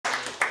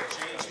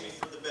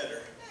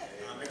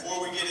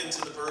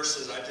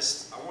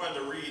verses, I wanted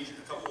to read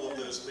a couple of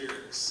those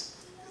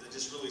lyrics, because it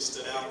just really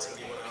stood out to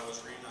me when I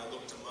was reading. I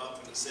looked them up,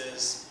 and it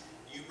says,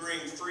 "You bring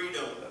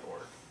freedom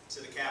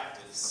to the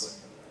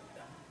captives,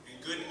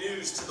 and good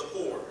news to the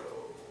poor,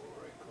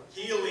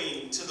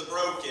 healing to the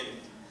broken,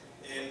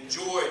 and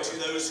joy to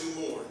those who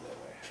mourn.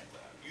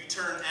 You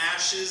turn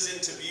ashes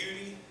into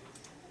beauty,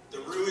 the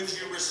ruins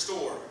you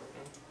restore.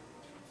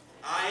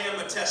 I am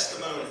a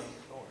testimony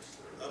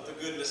of the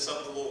goodness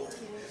of the Lord."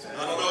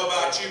 I don't know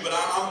about you, but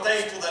I'm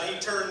thankful that He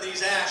turned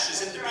these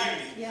ashes into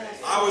beauty.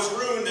 I was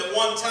ruined at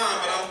one time,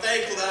 but I'm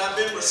thankful that I've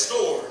been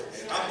restored.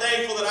 I'm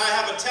thankful that I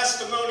have a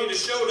testimony to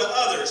show to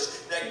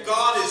others that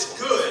God is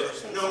good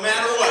no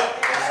matter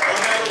what. No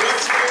matter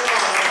what's going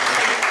on.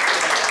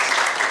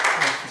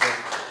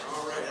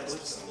 All right, that's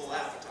just a little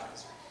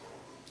appetizer.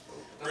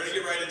 We're going to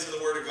get right into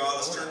the Word of God.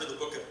 Let's turn to the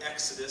book of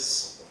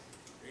Exodus.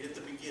 Read at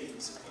the beginning,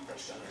 so people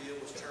should be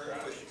able to turn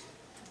quick.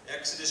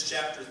 Exodus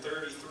chapter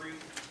 33.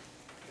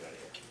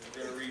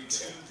 We're going to read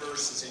two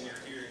verses in your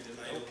hearing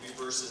tonight. It'll be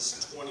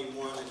verses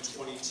 21 and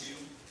 22.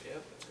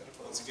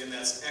 Once again,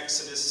 that's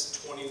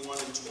Exodus 21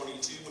 and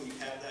 22. When you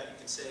have that, you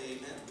can say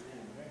amen.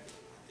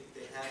 I think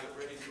they have it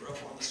ready for up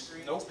on the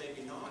screen. Nope.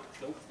 Maybe not.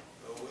 Nope.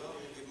 Oh well,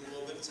 we'll give them a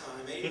little bit of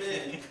time.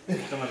 Amen.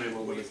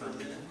 Wait for a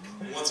minute.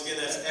 Once again,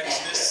 that's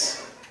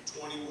Exodus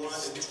 21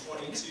 and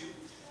 22.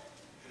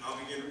 And I'll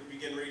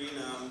begin reading.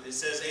 It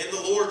says, "And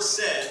the Lord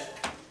said,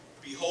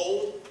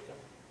 Behold,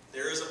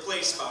 there is a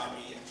place by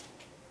me,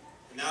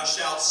 and thou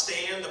shalt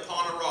stand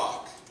upon a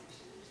rock.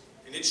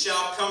 And it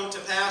shall come to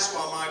pass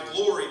while my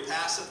glory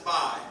passeth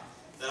by,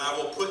 that I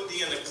will put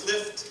thee in a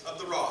cleft of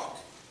the rock,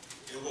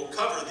 and will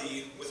cover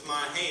thee with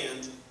my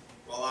hand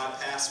while I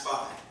pass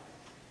by."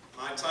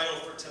 My title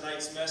for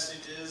tonight's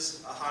message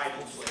is A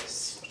Hiding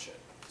Place.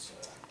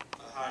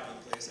 A hiding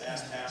place. I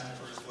asked Pastor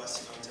for his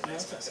blessing on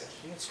tonight's message.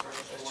 First of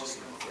all,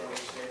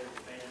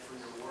 thank you for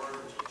your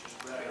word.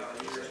 Just read our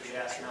ears. We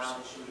ask now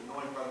that you would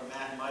anoint Brother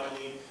Matt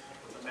mightily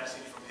with a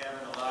message from heaven.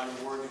 Allow your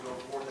word to go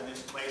forth in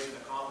its place and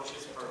accomplish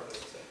its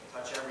purpose.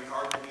 Touch every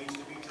heart that needs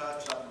to be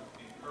touched.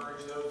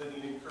 Encourage those that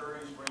need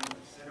encouraged. Bring the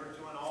sinner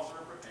to an altar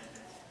of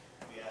repentance.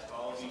 We ask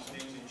all of these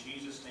things in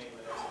Jesus' name.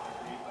 Let us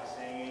agree by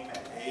saying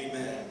amen.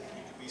 Amen.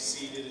 You can be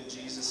seated in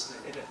Jesus'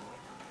 name.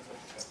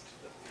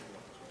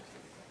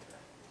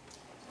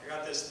 I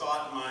got this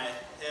thought in my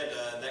head.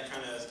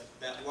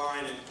 That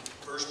line in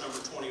verse number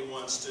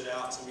 21 stood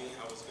out to me.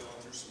 I was going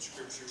through some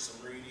scripture,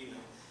 some reading,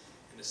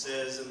 and it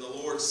says, "And the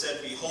Lord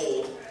said,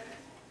 Behold,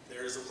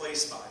 there is a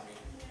place by me."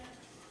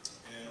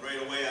 And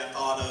right away I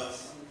thought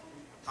of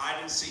hide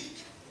and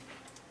seek.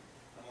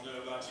 I don't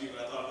know about you,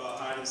 but I thought about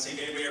hide and seek.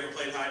 Anybody ever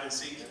played hide and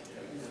seek?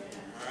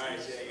 All right,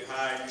 yeah, you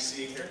hide, you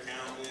seek, they're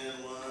counting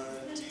in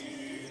 1,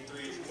 2,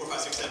 3, 4,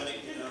 5, 6, 7,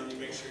 8. You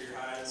make sure you're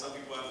hiding. Some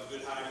people have a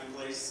good hiding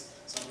place.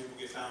 Some people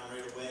get found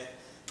right away.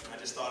 And I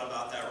just thought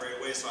about that right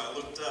away, so I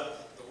looked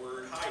up the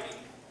word hiding.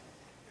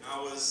 And I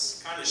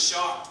was kind of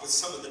shocked with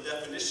some of the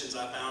definitions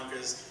I found,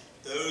 because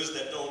those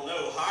that don't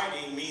know,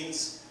 hiding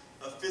means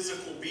a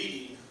physical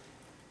beating.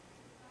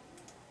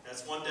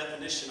 That's one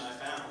definition I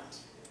found.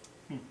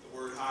 The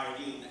word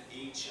hiding,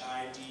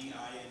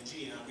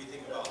 H-I-D-I-N-G. And we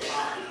think about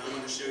hide, and I'm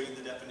going to show you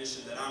the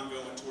definition that I'm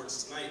going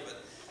towards tonight.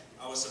 But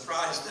I was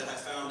surprised that I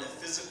found a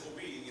physical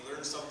beating. You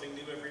learn something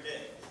new every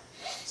day.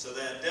 So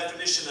that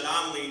definition that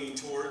I'm leaning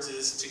towards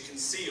is to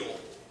conceal,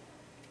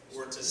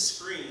 or to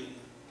screen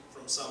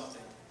from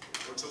something,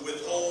 or to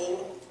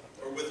withhold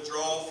or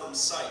withdraw from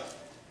sight.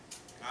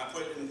 And I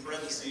put in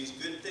parentheses,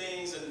 good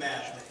things and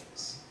bad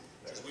things.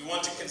 Because we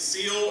want to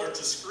conceal or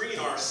to screen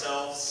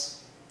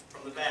ourselves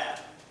from the bad,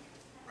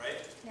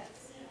 right? Yes.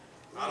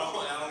 I don't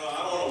want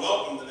to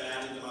welcome the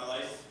bad into my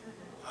life.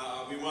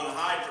 We want to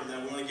hide from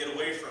that. We want to get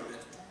away from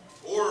it.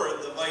 Or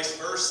the vice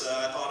versa.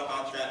 I thought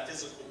about that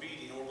physical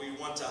beating, or we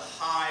want to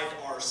hide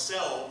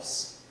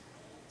ourselves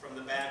from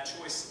the bad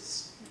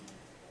choices.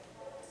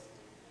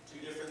 Two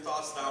different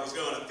thoughts that I was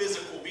going. A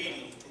physical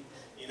beating.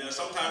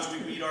 Sometimes we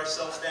beat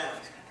ourselves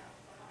down.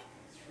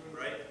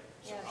 Right?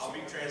 Yes. I'll be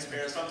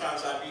transparent.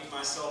 Sometimes I beat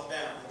myself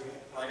down.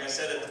 Like I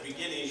said at the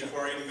beginning,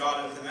 before I even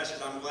got into the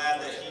message, I'm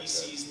glad that He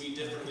sees me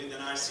differently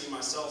than I see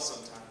myself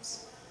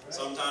sometimes.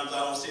 Sometimes I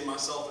don't see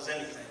myself as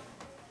anything.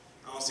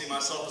 I don't see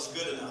myself as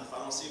good enough. I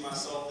don't see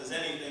myself as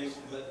anything,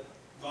 but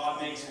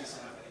God makes me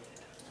something.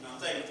 And I'm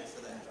thankful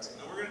for that.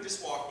 Now we're going to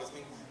just walk with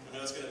me. I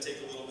know it's going to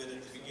take a little bit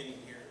at the beginning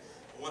here.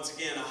 But once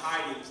again, a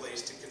hiding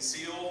place, to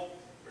conceal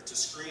or to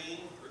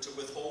screen or to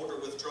withhold or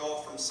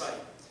withdraw from sight.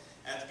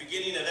 At the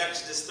beginning of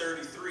Exodus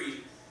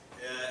 33,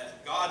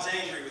 God's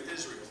angry with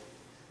Israel.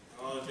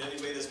 I don't know if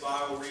anybody that's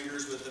Bible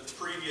readers, with the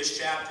previous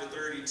chapter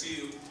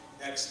 32,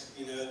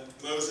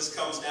 Moses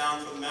comes down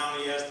from the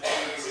mountain. He has the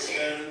pillars of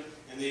stone,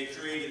 and they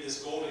created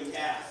this golden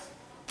calf.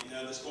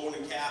 This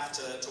golden calf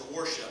to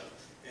worship.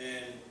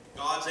 And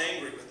God's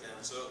angry with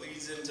them. So it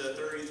leads into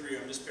 33.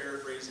 I'm just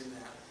paraphrasing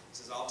that. It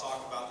says, I'll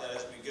talk about that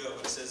as we go.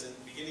 But it says in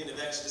the beginning of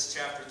Exodus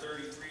chapter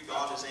 33,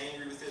 God is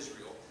angry with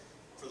Israel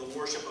for the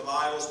worship of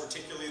idols,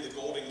 particularly the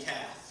golden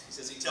calf. He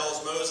says, he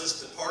tells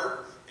Moses to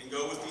depart and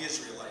go with the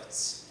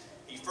Israelites.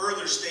 He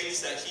further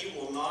states that he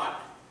will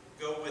not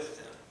go with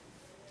them.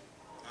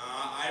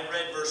 I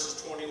read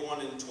verses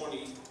 21 and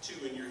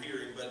 22 in your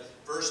hearing, but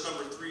verse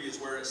number 3 is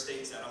where it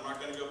states that. I'm not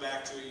going to go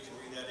back to it. You can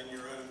read that in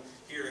your own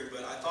hearing,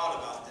 but I thought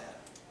about that.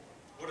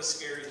 What a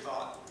scary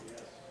thought.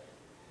 It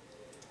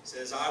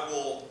says, I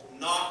will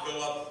not go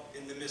up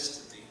in the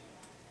midst of thee,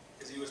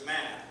 because he was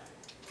mad.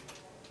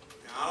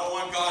 Now, I don't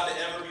want God to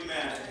ever be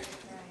mad at me.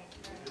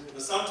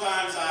 But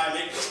sometimes I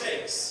make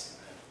mistakes.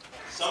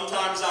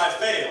 Sometimes I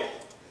fail.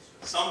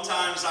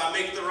 Sometimes I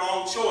make the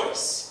wrong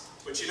choice.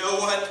 But you know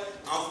what?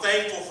 I'm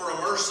thankful for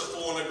a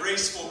merciful and a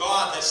graceful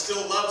God that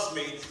still loves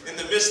me in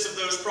the midst of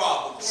those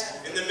problems,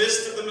 in the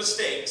midst of the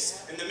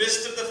mistakes, in the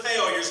midst of the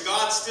failures.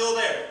 God's still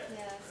there.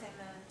 Yes,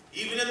 amen.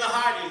 Even in the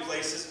hiding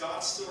places,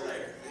 God's still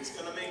there. It's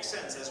going to make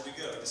sense as we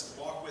go. Just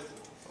walk with me.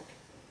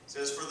 It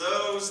says, for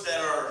those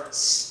that are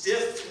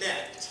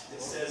stiff-necked,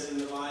 it says in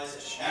the Bible,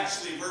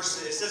 actually it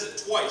says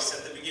it twice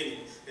at the beginning.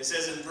 It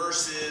says in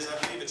verses,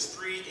 I believe it's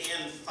 3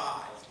 and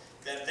 5,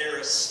 that they're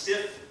a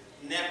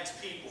stiff-necked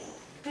people.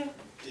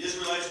 The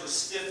Israelites were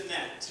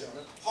stiff-necked,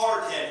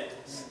 hard-headed,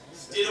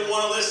 didn't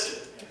want to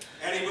listen.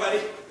 Anybody?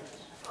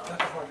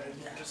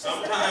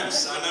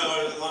 Sometimes, I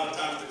know a lot of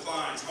times the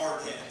Clines,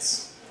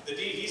 hard-heads. The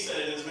dean, he said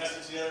in his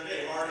message the other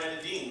day,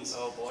 hard-headed deans.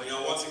 Oh boy. You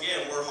know, once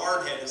again, we're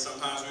hard-headed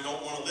sometimes. We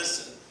don't want to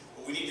listen.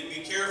 But we need to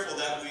be careful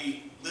that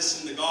we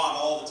listen to God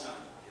all the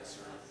time. Yes,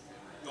 sir.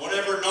 Don't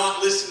ever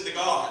not listen to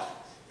God,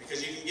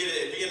 because you can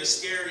be in a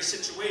scary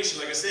situation.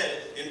 Like I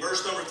said, in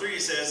verse number 3,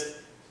 it says,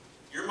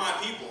 you're my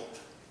people,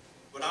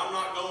 but I'm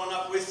not going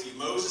up with you.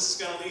 Moses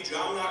is going to lead you.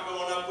 I'm not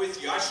going up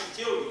with you. I should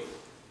kill you.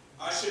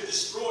 I should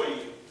destroy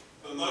you.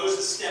 But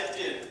Moses stepped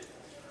in.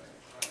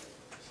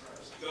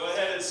 Go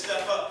ahead and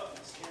step up.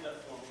 Stand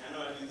up for me. I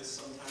know I do this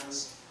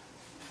sometimes.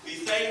 Be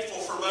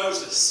thankful for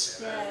Moses.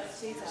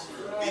 Yes, Jesus.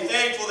 Be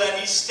thankful that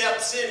he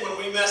steps in when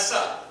we mess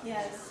up.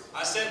 Yes.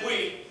 I said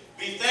we.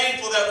 Be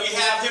thankful that we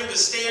have him to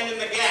stand in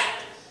the gap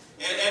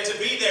and to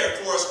be there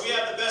for us. We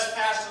have the best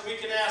pastor we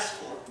can ask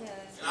for. Yes.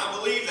 And I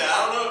believe that.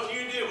 I don't know if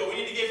you do, but we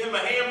need to give him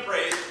a hand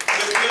praise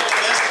because we have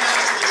the best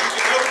pastor that you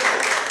can hope for.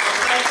 I'm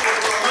thankful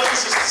for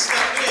Moses to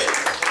step in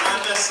when I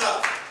mess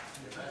up.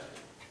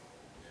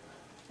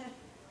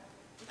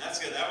 That's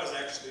good.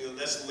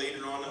 That's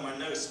later on in my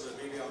notes, but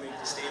maybe I'll make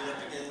you stand up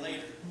again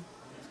later.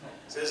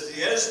 It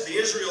says the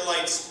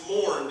Israelites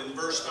mourned in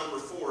verse number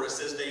 4. It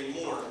says they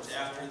mourned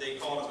after they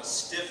called them a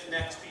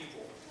stiff-necked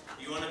people.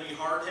 You want to be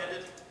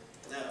hard-headed?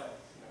 No.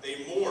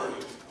 They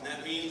mourned, and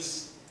that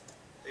means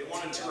they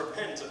wanted to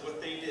repent of what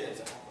they did.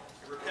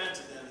 They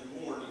repented then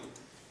in mourning.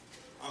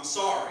 I'm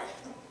sorry.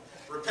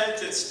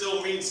 Repentance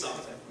still means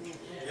something,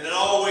 and it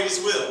always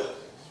will.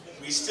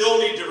 We still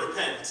need to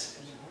repent.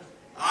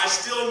 I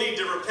still need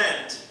to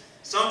repent.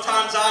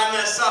 Sometimes I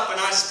mess up and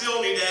I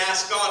still need to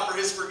ask God for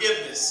His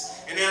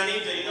forgiveness. And I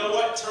need to, you know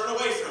what, turn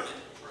away from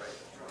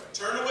it.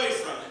 Turn away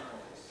from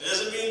it. It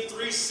doesn't mean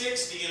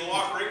 360 and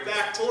walk right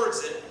back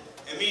towards it.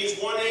 It means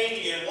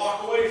 180 and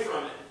walk away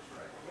from it.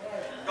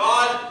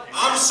 God,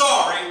 I'm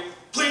sorry.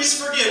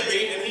 Please forgive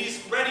me. And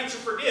He's ready to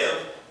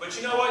forgive. But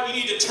you know what? You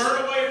need to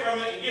turn away from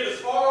it and get as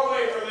far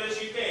away from it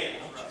as you can.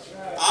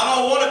 I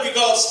don't want to be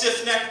called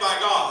stiff-necked by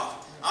God.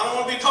 I don't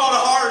want to be called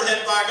a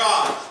hard-head by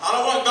God. I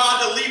don't want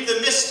God to leave the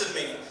midst of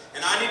me.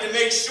 And I need to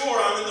make sure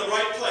I'm in the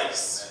right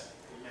place.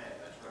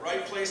 The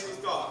right place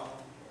with God.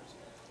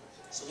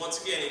 So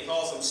once again, He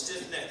calls them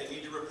stiff-necked. They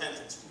need to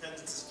repentance.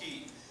 Repentance is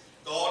key.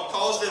 God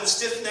calls them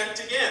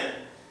stiff-necked again.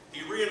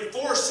 He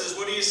reinforces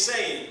what He is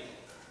saying.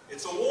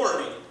 It's a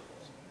warning.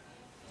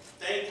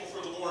 Thankful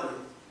for the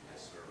warning.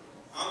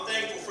 I'm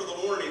thankful for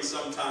the warning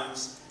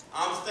sometimes.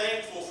 I'm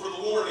thankful for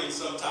the warning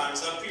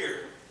sometimes up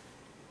here.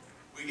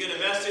 We get a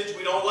message,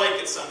 we don't like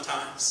it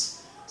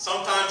sometimes.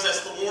 Sometimes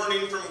that's the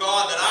warning from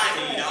God that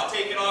I need. I'll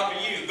take it off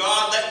of you.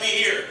 God, let me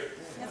hear.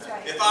 That's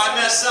right. If I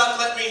mess up,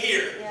 let me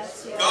hear.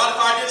 Yes, yes. God,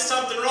 if I did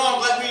something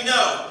wrong, let me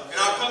know. And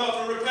I'll come up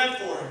and repent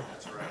for it.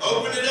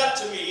 Open it up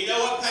to me. You know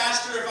what,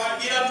 Pastor? If I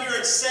get up here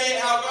and say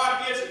it how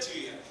God gives it to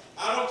you,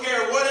 I don't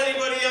care what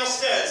anybody else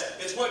says.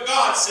 It's what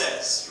God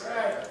says.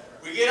 Right.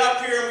 We get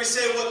up here and we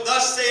say, well,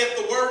 thus saith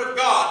the word of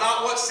God,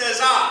 not what says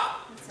I.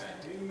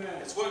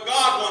 It's what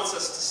God wants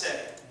us to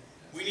say.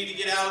 We need to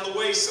get out of the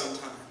way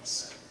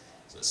sometimes.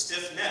 So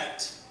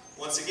stiff-necked.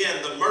 Once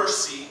again, the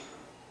mercy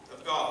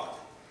of God.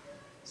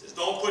 It says,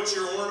 don't put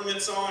your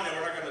ornaments on, and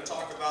we're not going to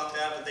talk about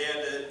that, but they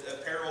had the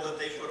apparel that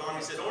they put on.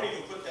 He said, don't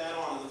even put that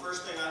on. And the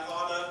first thing I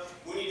thought of,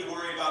 we need to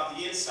worry about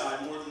the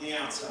inside more than the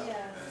outside.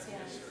 Yes,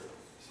 yes.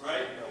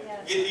 Right?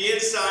 Yes. Get the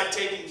inside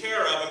taken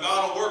care of, and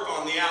God will work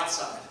on the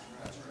outside.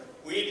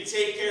 We need to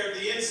take care of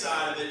the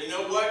inside of it. You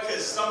know what?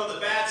 Because some of the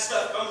bad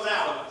stuff comes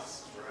out of us.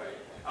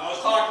 I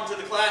was talking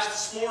to the class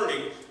this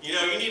morning. You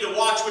know, you need to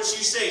watch what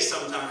you say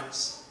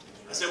sometimes.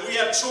 I said, we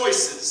have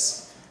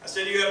choices. I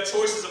said, you have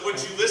choices of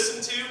what you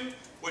listen to,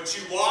 what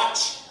you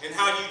watch, and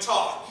how you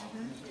talk.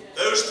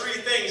 Those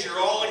three things you're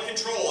all in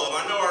control of.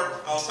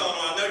 I was telling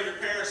them, I know your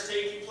parents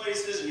take you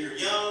places and you're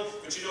young,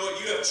 but you know what?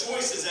 You have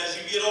choices as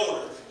you get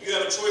older. You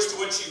have a choice to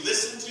what you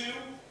listen to,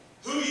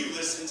 who you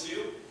listen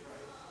to,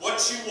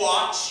 what you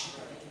watch,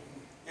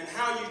 and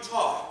how you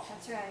talk.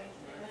 That's right.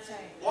 That's right.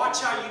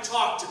 Watch how you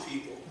talk to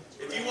people.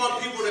 If you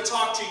want people to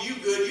talk to you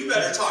good, you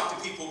better talk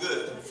to people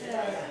good. That's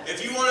right.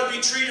 If you want to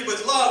be treated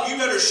with love, you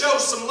better show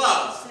some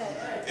love.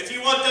 That's right. If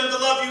you want them to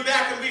love you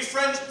back and be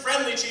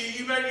friendly to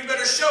you, you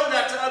better show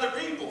that to other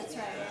people. That's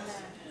right.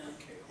 Amen.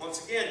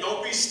 Once again,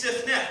 don't be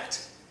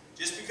stiff-necked.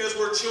 Just because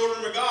we're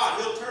children of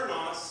God, He'll turn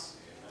on us.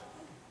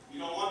 You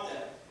don't want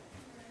that.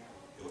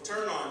 He'll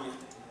turn on you.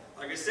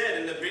 Like I said,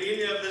 in the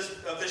beginning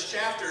of this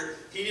chapter,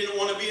 He didn't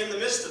want to be in the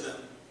midst of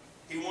them.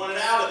 He wanted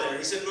out of there.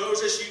 He said,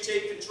 Moses, you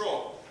take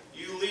control.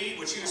 You lead,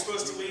 which He was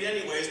supposed to lead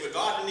anyways, but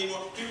God didn't even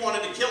want, He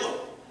wanted to kill them.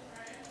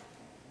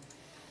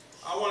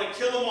 I want to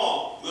kill them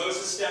all.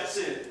 Moses steps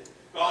in.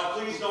 God,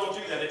 please don't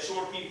do that. It's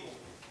your people.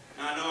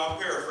 Now, I know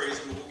I'm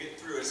paraphrasing, but we'll get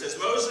through it. It says,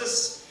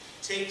 Moses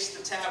takes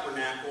the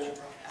tabernacle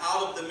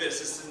out of the midst.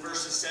 This is in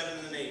verses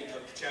 7 and 8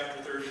 of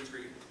chapter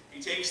 33.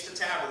 He takes the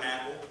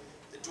tabernacle,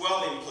 the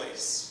dwelling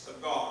place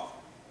of God,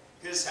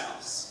 His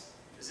house.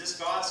 Is this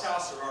God's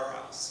house or our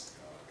house?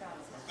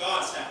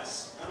 God's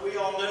house. And we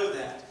all know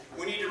that.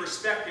 We need to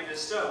respect it as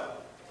so.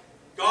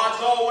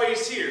 God's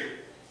always here.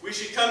 We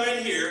should come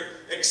in here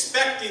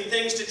expecting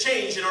things to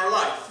change in our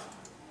life.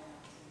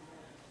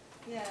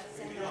 Yes.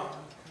 Amen.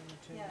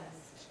 Yes.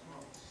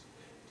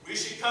 We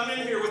should come in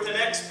here with an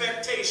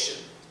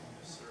expectation.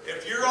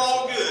 If you're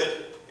all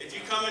good, if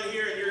you come in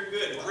here and you're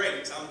good,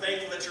 great. I'm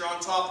thankful that you're on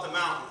top of the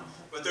mountain.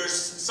 But there's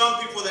some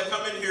people that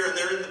come in here and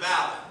they're in the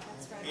valley.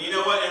 Right. And you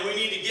know what? And we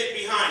need to get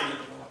behind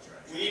them.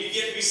 We need to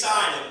get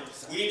beside them.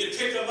 We need to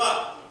pick them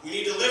up. We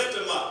need to lift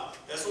them up.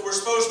 That's what we're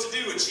supposed to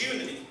do. It's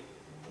unity.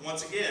 And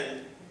once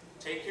again,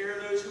 take care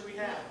of those who we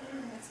have.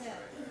 That's it.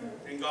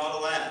 And God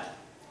will add.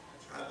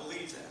 I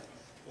believe that.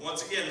 But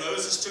once again,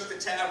 Moses took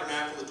the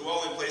tabernacle, the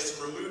dwelling place,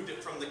 and removed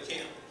it from the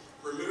camp.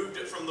 Removed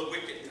it from the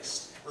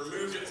wickedness.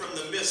 Removed it from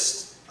the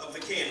midst of the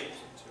camp.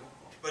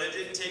 But it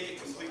didn't take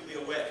it completely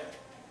away.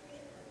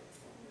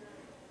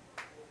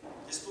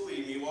 Just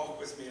believe me, walk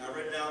with me. I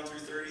read down through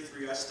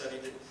 33, I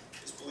studied it.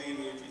 Just believe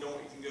me, if you don't,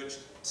 you can go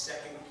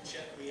second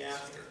check me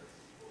after.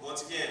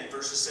 Once again,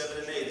 verses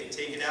 7 and 8, they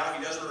take it out,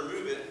 He doesn't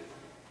remove it.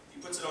 He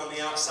puts it on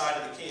the outside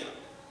of the camp.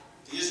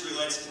 The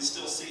Israelites can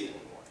still see it.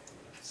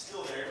 It's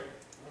still there.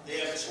 They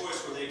have a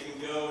choice where they can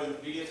go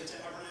and be at the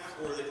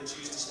tabernacle or they can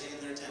choose to stay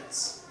in their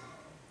tents.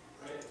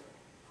 Right?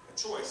 A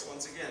choice,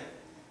 once again.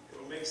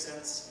 It will make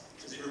sense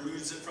because He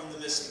removes it from the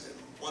midst of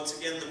them. Once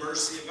again, the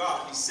mercy of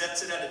God. He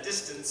sets it at a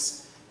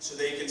distance so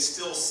they can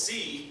still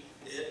see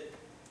it,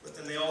 but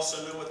then they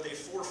also know what they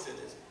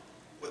forfeited,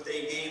 what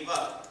they gave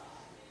up.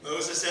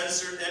 Moses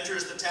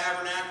enters the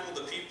tabernacle,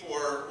 the people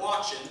are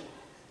watching,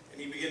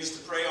 and he begins to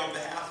pray on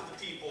behalf of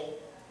the people,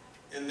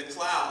 and the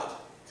cloud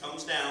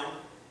comes down,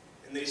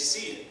 and they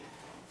see it.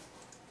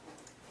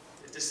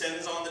 It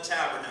descends on the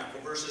tabernacle,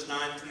 verses 9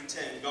 through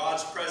 10.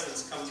 God's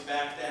presence comes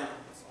back down,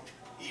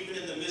 even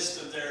in the midst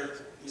of their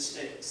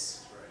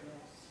mistakes,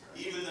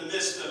 even in the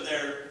midst of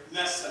their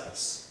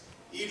mess-ups,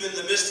 even in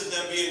the midst of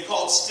them being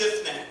called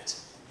stiff-necked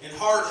and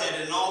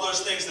hard-headed and all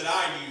those things that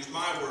I used,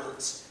 my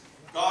words.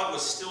 God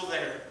was still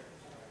there.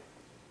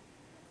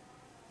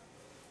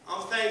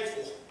 I'm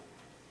thankful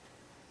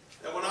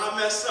that when I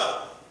mess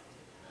up,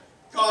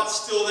 God's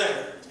still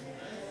there.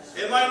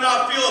 It might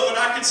not feel it, but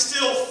I could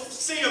still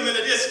see Him in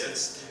a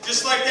distance.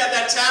 Just like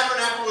that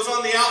tabernacle was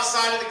on the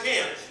outside of the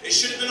camp. It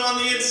should have been on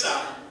the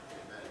inside.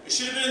 It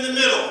should have been in the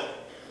middle.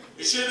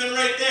 It should have been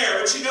right there.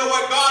 But you know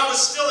what? God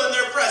was still in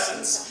their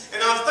presence.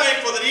 And I'm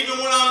thankful that even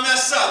when I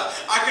mess up,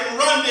 I can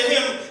run to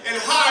Him and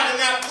hide in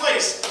that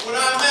place. When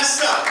I mess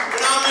up,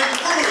 when I'm in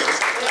ruins,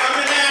 when I'm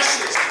in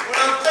ashes, when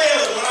I'm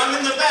failing, when I'm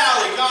in the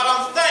valley, God,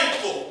 I'm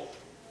thankful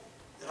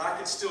that I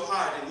can still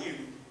hide in You.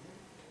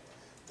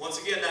 Once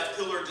again, that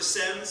pillar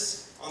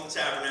descends on the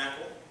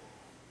tabernacle.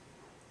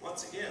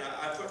 Once again,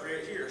 I put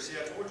right here. See,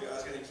 I told you I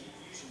was going to keep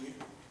using you.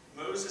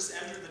 Moses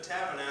entered the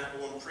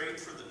tabernacle and prayed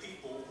for the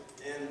people,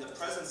 and the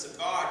presence of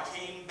God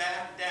came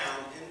back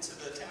down into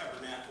the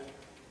tabernacle.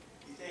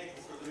 Be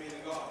thankful for the man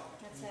of God.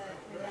 That's it.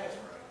 Amen.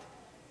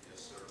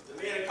 Yes, sir.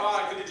 The man of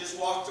God could have just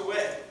walked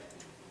away.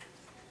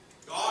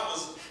 God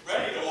was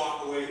ready to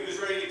walk away. He was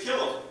ready to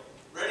kill him.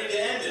 Ready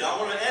to end it. I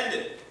want to end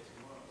it.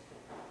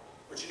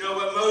 But you know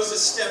what?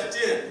 Moses stepped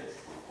in,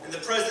 and the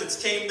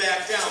presence came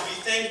back down.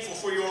 Be thankful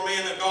for your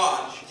man of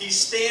God. He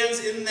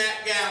stands in that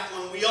gap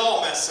when we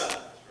all mess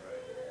up.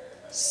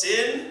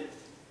 Sin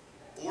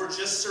or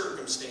just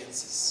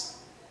circumstances.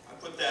 I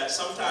put that.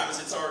 Sometimes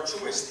it's our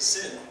choice to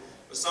sin.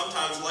 But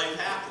sometimes life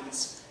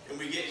happens and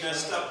we get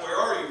messed up. Where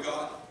are you,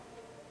 God?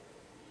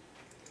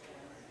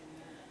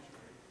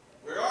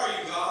 Where are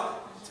you, God?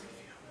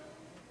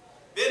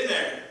 Been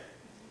there.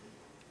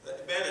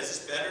 Ben, is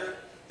this better?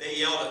 They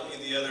yelled at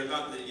me the other,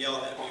 not they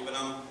yelled at me, but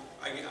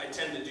I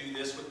tend to do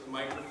this with the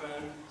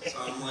microphone. So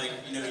I'm like,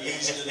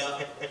 using it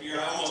up here.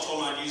 I almost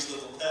told them I'd use the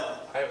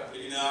lapel. But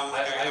I'm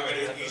like, I'm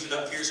going to use it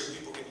up here so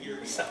people can hear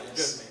me.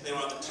 They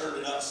don't have to turn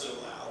it up so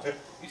loud.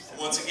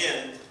 Once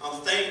again, I'm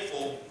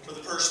thankful for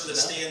the person that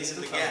stands in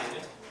the gap.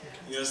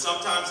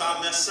 Sometimes I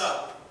mess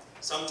up.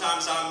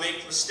 Sometimes I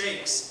make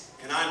mistakes.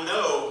 And I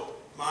know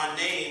my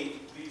name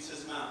leaves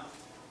his mouth.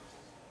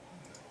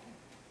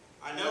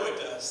 I know it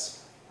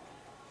does.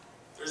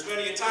 There's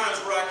many times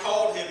where I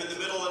called him in the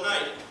middle of the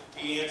night.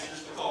 He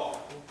answers the call.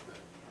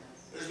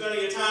 There's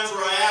many times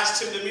where I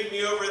asked him to meet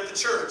me over at the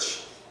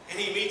church, and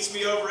he meets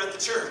me over at the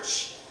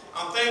church.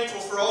 I'm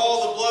thankful for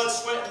all the blood,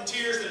 sweat, and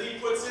tears that he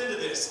puts into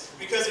this,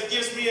 because it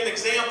gives me an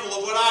example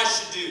of what I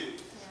should do.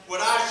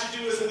 What I should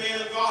do as a man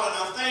of God,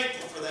 and I'm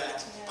thankful for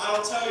that. I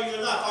don't tell you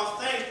enough.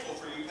 I'm thankful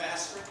for you,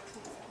 Pastor.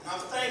 And I'm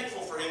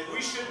thankful for him.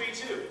 We should be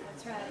too.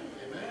 That's right.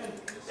 Amen.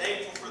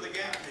 Thankful for the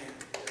gap man.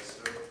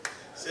 Yes, sir.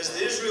 It says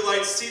the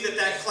Israelites see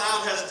that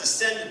cloud has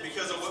descended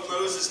because of what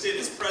Moses did.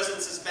 His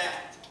presence is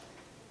back.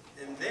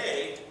 And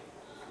they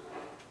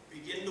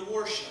begin to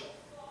worship.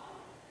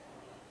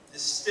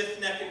 This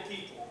stiff-necked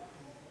people,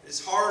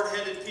 this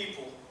hard-headed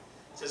people.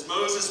 It says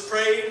Moses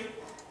prayed,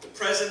 the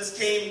presence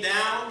came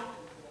down,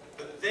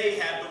 but they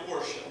had to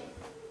worship.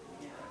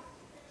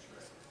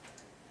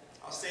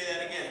 I'll say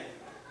that again.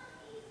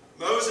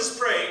 Moses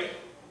prayed,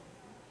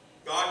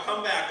 God,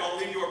 come back, don't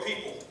leave your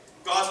people.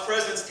 God's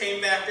presence came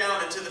back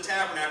down into the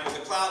tabernacle. The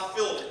cloud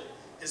filled it.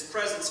 His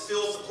presence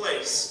filled the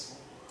place.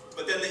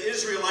 But then the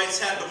Israelites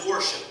had to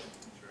worship.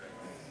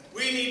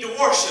 We need to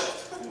worship.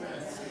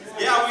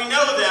 Yeah, we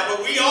know that,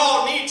 but we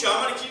all need to.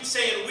 I'm going to keep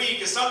saying we,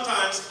 because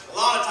sometimes, a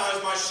lot of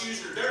times, my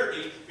shoes are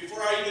dirty before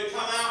I even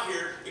come out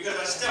here, because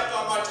I stepped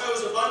on my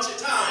toes a bunch of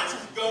times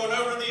going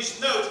over these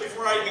notes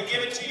before I even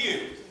give it to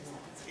you.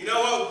 You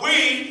know what?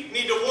 We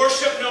need to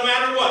worship no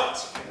matter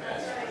what.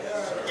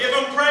 Give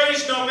him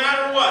praise no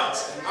matter what.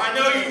 I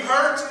know you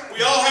hurt.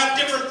 We all have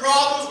different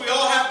problems. We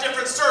all have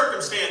different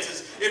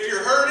circumstances. If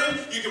you're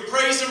hurting, you can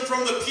praise him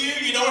from the pew.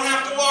 You don't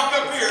have to walk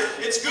up here.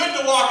 It's good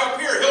to walk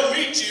up here. He'll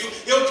meet you.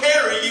 He'll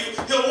carry you.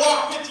 He'll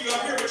walk with you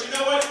up here. But you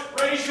know what?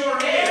 Raise your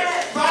hand.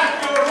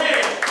 Clap your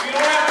hand. You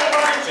don't have to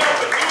run and jump,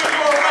 but do it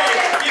your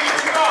way. Give it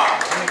to God.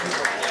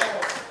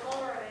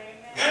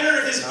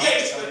 Enter his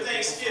gates with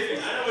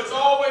thanksgiving. I know it's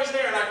always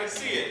there and I can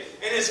see it.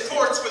 And his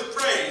courts with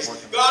praise.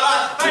 God,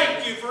 I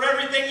thank you for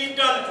everything you've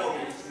done for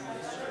me.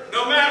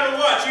 No matter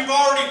what, you've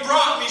already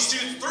brought me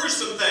through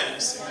some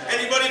things.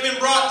 Anybody been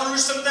brought through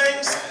some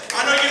things?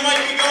 I know you might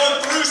be going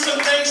through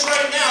some things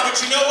right now, but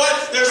you know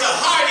what? There's a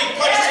hiding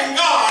place in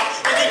God,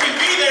 and you can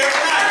be there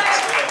tonight.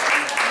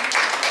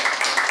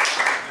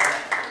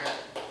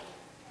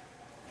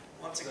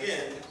 Once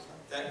again,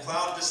 that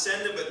cloud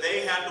descended, but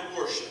they had to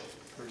worship.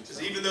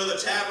 Because even though the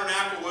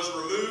tabernacle was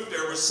removed,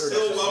 there was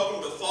still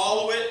welcome to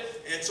follow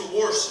it and to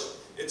worship.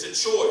 It's a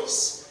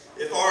choice.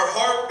 If our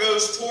heart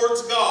goes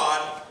towards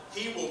God,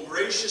 he will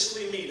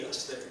graciously meet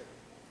us there.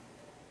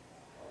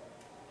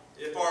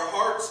 If our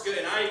hearts go,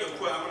 and I'm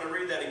going to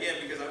read that again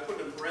because I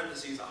put in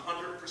parentheses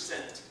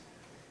 100%.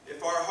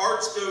 If our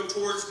hearts go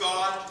towards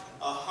God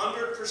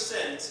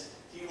 100%,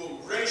 he will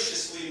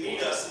graciously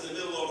meet us in the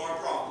middle of our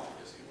problem.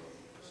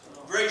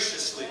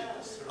 Graciously.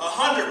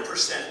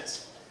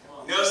 100%.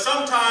 You know,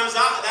 sometimes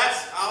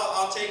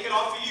I'll take it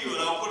off of you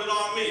and I'll put it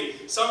on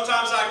me.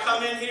 Sometimes I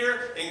come in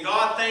here and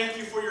God, thank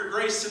you for your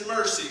grace and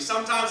mercy.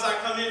 Sometimes I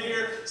come in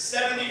here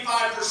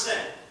 75%.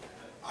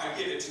 I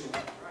give it to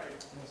him.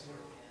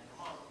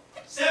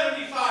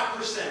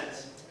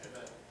 75%.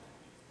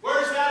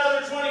 Where's that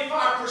other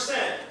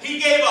 25%? He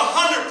gave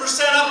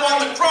 100% up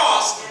on the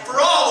cross for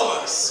all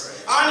of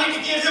us. I need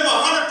to give him 100%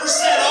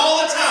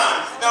 all the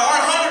time. Now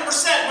our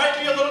 100% might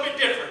be a little bit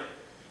different.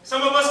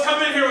 Some of us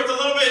come in here with a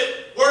little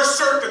bit worse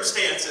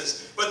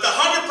circumstances. But the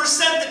 100%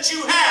 that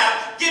you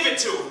have, give it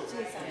to him.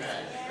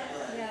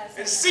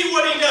 And see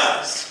what he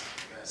does.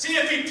 See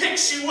if he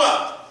picks you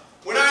up.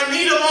 When I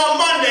need him on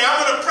Monday,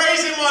 I'm going to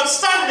praise him on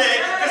Sunday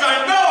because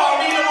I know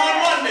I'll need him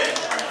on Monday.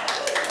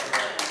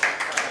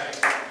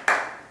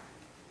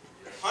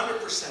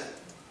 100%.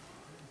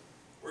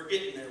 We're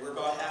getting there. We're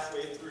about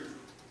halfway through.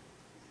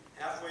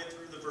 Halfway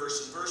through the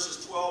verses.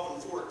 Verses 12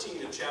 and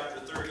 14 of chapter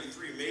 33.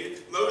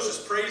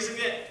 Moses prays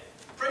again.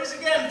 Prays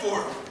again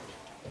for him.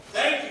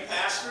 Thank you,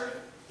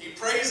 Pastor. He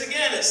prays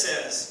again, it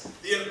says.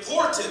 The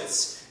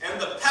importance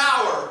and the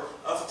power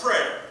of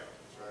prayer.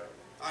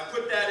 I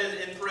put that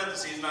in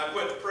parentheses, and I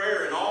put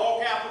prayer in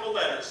all capital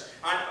letters.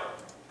 I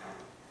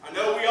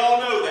know we all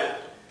know that.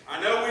 I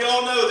know we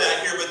all know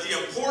that here, but the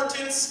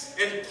importance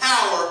and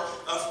power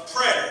of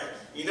prayer.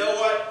 You know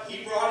what?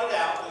 He brought it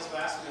out in his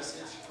last message.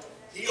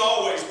 He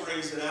always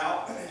brings it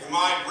out. And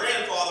my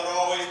grandfather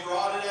always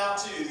brought it out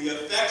too. The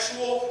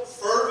effectual,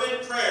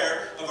 fervent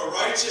prayer of a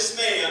righteous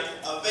man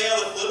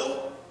availeth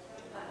little?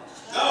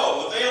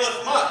 No,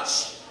 availeth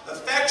much.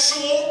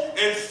 Effectual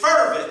and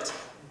fervent.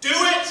 Do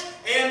it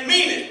and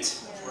mean it.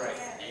 Right.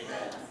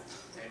 Amen.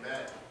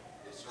 Amen.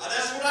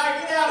 That's what I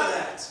get out of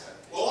that.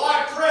 Well,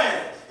 I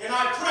pray and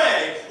I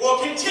pray.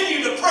 Well,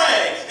 continue to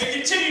pray and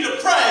continue to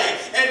pray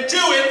and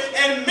do it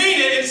and mean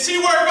it and see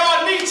where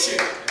God meets you.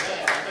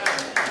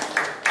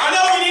 I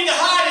know we need to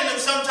hide in them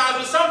sometimes,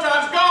 but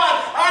sometimes,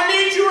 God, I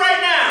need you right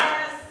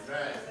now.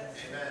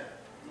 Amen.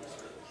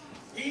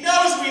 He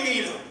knows we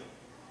need him.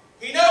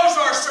 He knows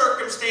our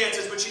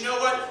circumstances, but you know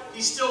what?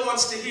 He still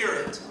wants to hear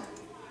it.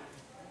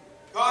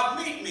 God,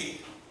 meet me.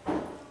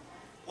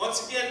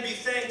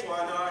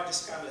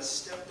 just kind of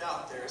stepped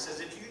out there. It says,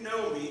 if you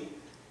know me,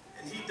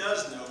 and he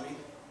does know me,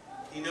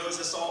 he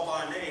knows us all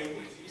by name.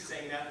 He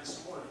sang that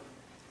this morning.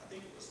 I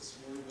think it was this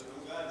morning, but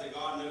I'm glad that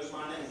God knows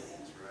my name.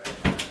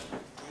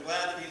 I'm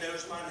glad that he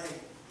knows my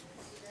name.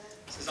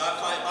 It says, if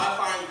I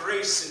find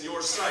grace in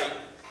your sight,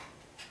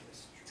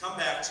 come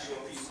back to your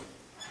people.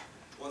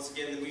 Once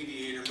again, the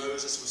mediator,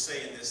 Moses, was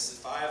saying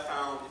this.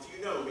 If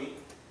you know me,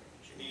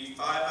 and if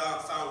I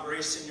have found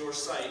grace in your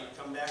sight,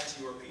 come back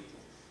to your people.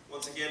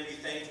 Once again, be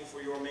thankful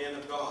for your man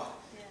of God.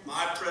 Yeah.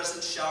 My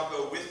presence shall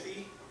go with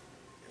thee,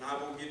 and I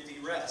will give thee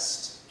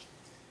rest.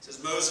 It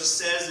says, Moses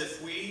says,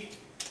 if we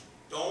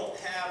don't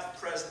have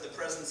the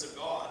presence of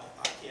God,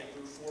 I can't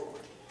move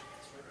forward.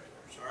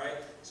 All right?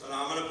 So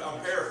now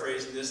I'm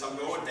paraphrasing this. I'm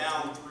going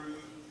down through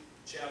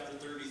chapter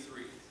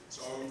 33.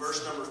 So I'm in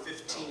verse number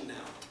 15 now.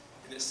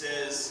 And it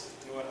says,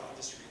 you know what? I'll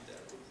just read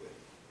that real quick.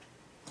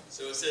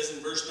 So it says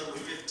in verse number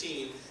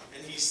 15,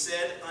 and he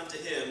said unto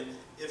him,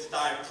 if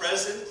thy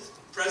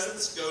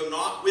presence go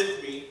not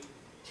with me,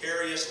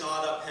 carry us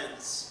not up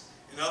hence.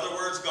 In other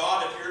words,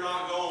 God, if you're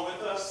not going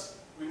with us,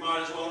 we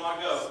might as well not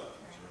go.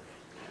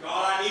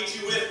 God, I need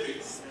you with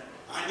me.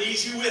 I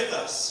need you with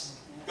us.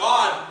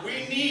 God,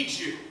 we need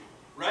you.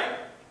 Right?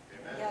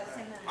 Yes,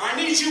 amen. I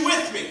need you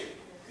with me.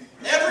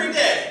 Every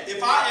day.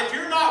 If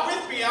you're not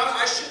with me,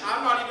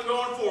 I'm not even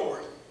going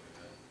forward.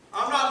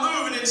 I'm not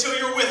moving until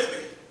you're with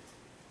me.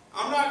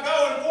 I'm not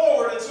going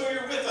forward until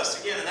you're with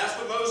us again. And that's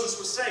what Moses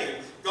was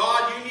saying.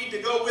 God, you need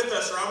to go with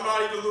us or I'm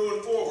not even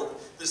moving forward.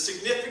 The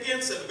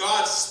significance of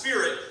God's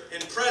Spirit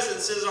and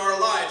presence in our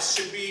lives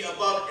should be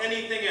above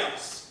anything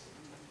else.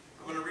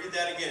 I'm going to read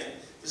that again.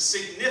 The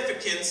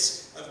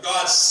significance of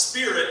God's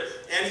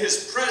Spirit and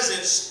His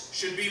presence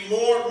should mean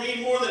more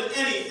than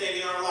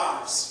anything in our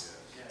lives.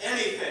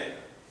 Anything.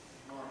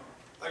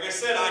 Like I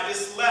said, I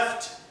just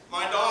left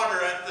my daughter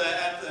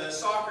at the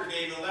soccer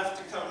game and left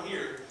to come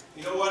here.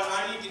 You know what?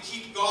 I need to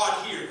keep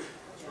God here.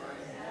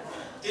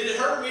 Did it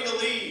hurt me to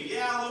leave?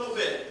 Yeah, a little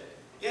bit.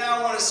 Yeah,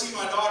 I want to see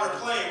my daughter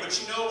playing,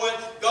 but you know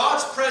what?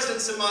 God's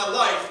presence in my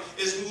life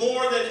is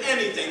more than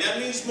anything. That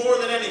means more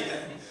than anything.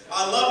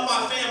 I love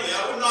my family.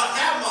 I would not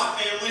have my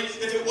family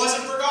if it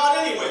wasn't for God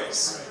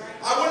anyways.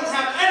 I wouldn't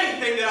have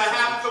anything that I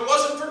have if it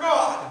wasn't for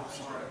God.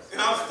 And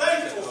I'm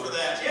thankful for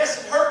that.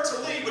 Yes, it hurt to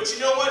leave, but you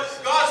know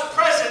what? God's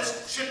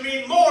presence should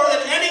mean more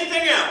than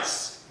anything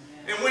else.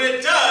 And when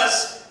it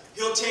does,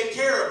 He'll take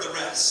care of the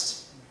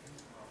rest.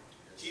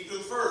 Keep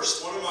Him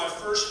first. One of my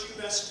first few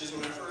messages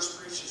when I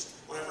first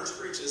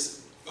preach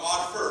is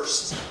God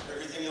first,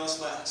 everything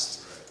else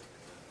last.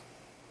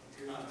 If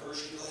you're not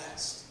first, you're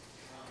last.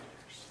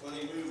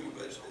 Funny movie,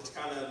 but it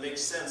kind of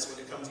makes sense when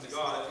it comes to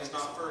God. If He's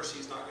not first,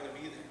 He's not going to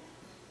be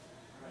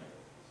there.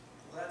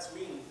 Well, that's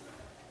me.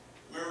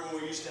 Remember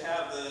when we used to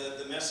have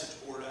the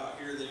message board out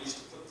here, they used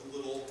to put the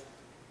little,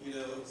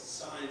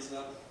 signs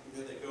up,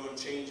 they go and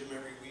change them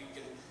every week,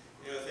 and,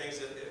 things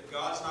that if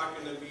God's not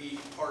going to be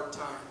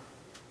part-time,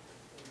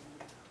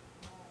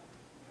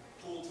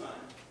 full-time.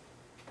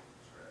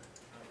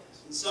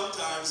 And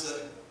sometimes,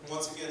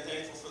 once again,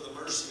 thankful for the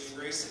mercy and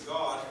grace of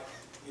God,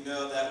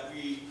 that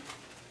we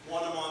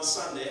want Him on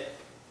Sunday,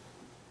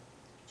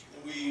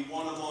 and we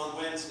want Him on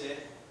Wednesday,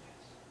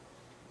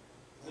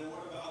 and then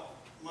what about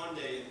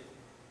Monday,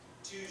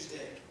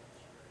 Tuesday,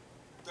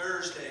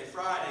 Thursday,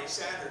 Friday,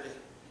 Saturday?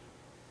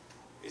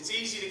 It's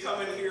easy to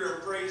come in here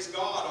and praise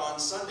God on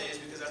Sundays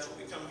because that's what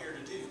we come here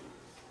to do.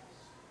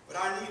 But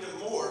I need Him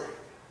more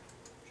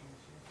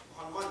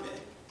on Monday.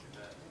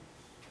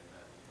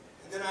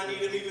 And then I need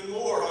Him even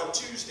more on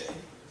Tuesday.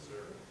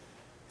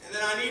 And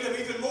then I need Him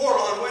even more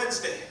on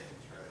Wednesday.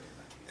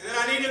 And then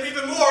I need Him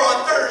even more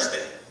on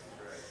Thursday.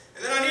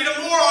 And then I need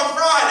Him more on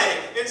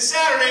Friday and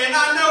Saturday. And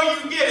I know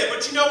you get it,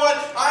 but you know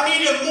what? I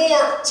need Him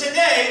more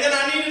today than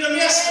I needed Him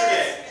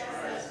yesterday.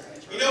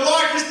 You know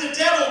why? Because the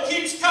devil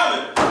keeps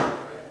coming.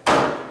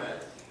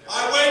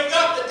 I wake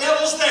up, the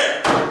devil's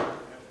there.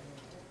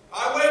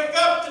 I wake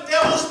up, the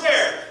devil's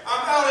there.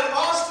 I'm out at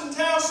Austin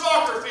Town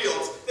soccer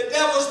fields. The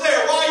devil's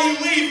there. Why are you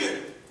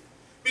leaving?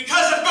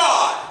 Because of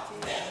God.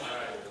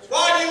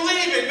 Why are you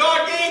leaving?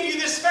 God gave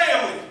you this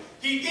family.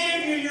 He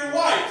gave you your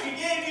wife. He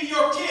gave you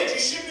your kids. You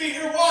should be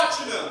here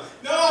watching them.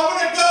 No, I'm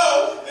going to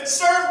go and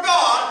serve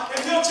God,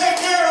 and He'll take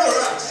care of the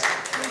rest.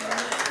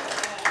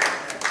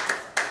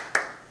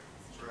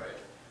 That's right.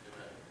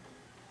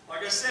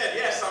 Like I said,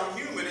 yes, I'm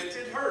human. It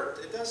did hurt.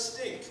 It does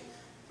stink.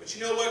 But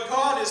you know what?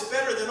 God is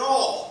better than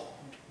all.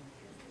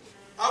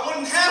 I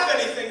wouldn't have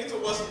anything if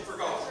it wasn't for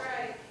God.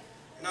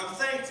 And I'm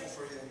thankful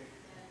for Him.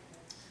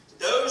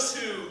 Those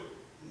who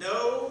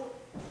know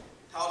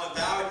how to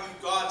value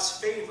God's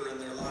favor in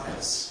their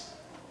lives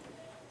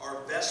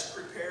are best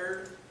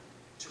prepared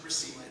to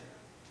receive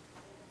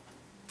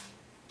it.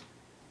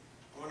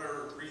 I want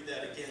to read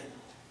that again.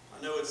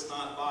 I know it's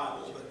not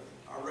Bible, but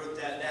I wrote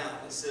that down.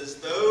 It says,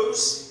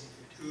 those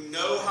who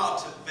know how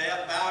to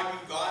value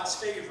God's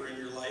favor in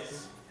your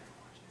life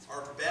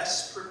are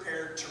best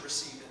prepared to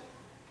receive it.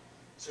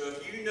 So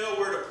if you know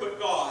where to put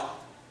God,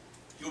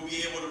 you'll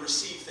be able to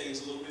receive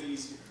things a little bit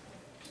easier.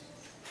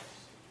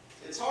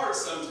 It's hard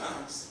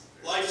sometimes.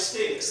 Life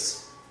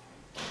stinks.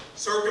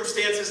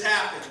 Circumstances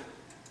happen.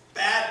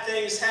 Bad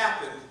things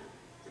happen.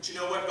 But you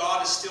know what?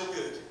 God is still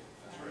good.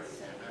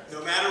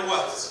 No matter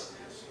what.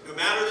 No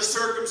matter the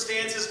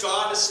circumstances,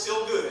 God is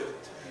still good.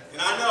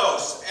 And I know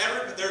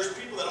there's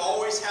people that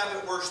always have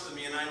it worse than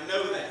me, and I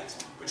know that.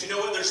 But you know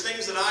what? There's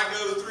things that I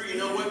go through. You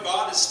know what?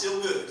 God is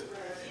still good.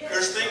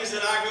 There's things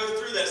that I go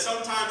through that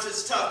sometimes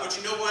it's tough, but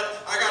you know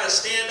what? I got to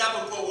stand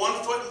up and put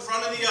one foot in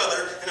front of the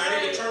other, and I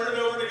need to turn it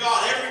over to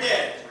God every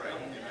day.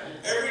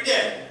 Every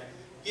day.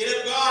 Get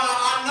up, God.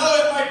 I know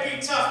it might be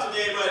tough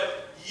today,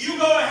 but you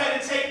go ahead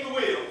and take the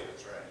wheel.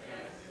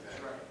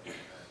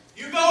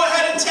 You go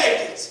ahead and take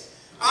it.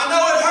 I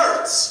know it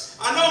hurts.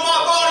 I know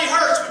my body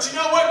hurts, but you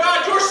know what,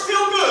 God? You're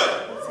still good.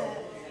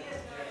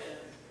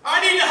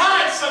 I need to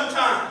hide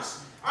sometimes.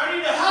 I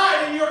need to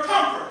hide in your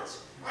comfort.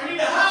 I need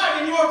to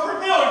hide in your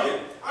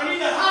pavilion. I need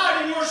to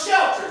hide in your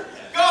shelter.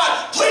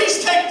 God,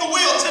 please take the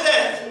wheel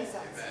today.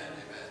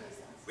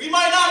 We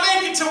might not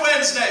make it to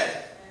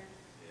Wednesday.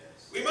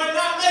 We might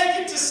not make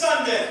it to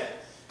Sunday.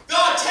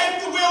 God, take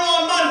the wheel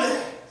on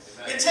Monday.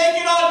 And take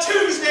it on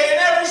Tuesday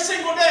and every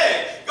single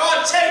day.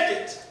 God, take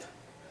it.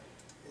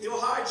 And He'll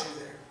hide you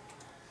there.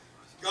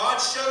 God,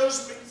 show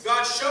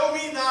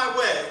me thy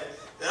way,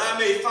 that I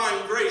may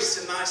find grace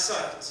in thy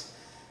sight.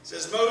 It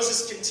says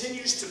Moses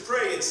continues to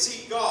pray and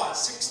seek God,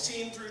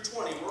 16 through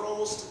 20. We're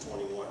almost to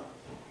 21.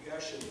 You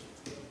guys should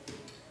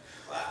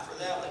clap for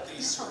that, like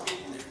these are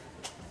getting there.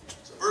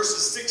 So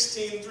verses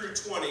 16 through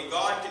 20,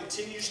 Moses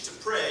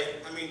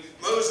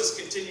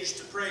continues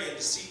to pray and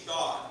to seek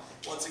God.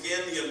 Once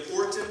again, the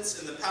importance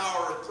and the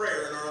power of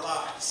prayer in our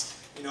lives.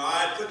 You know, I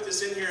had put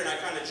this in here and I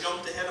kind of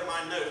jumped ahead of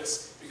my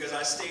notes because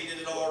I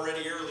stated it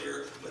already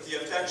earlier. But the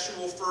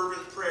effectual,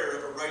 fervent prayer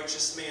of a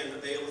righteous man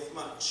availeth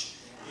much.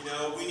 You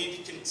know, we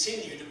need to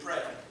continue to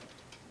pray.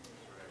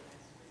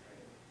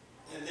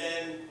 And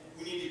then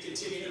we need to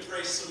continue to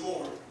pray some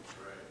more.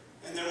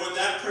 And then when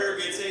that prayer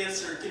gets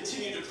answered,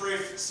 continue to pray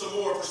some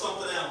more for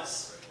something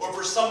else or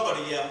for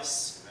somebody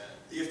else.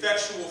 The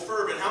effectual,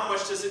 fervent, how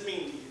much does it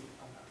mean to you?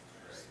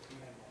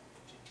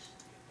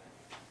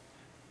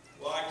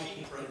 Well, I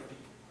keep praying.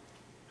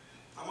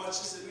 How much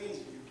does it mean to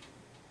you?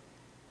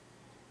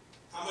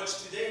 How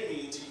much do they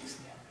mean to you?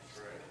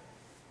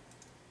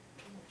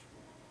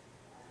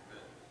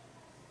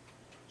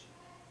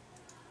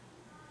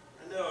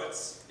 I know it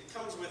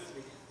comes with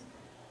me.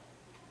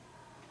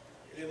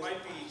 And it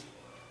might be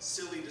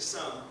silly to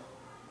some.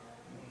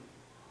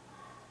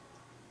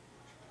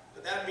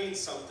 But that means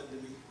something to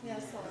me.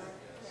 Yes, Lord.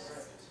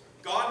 Yes.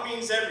 God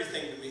means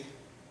everything to me.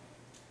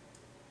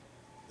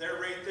 They're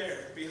right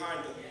there,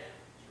 behind them.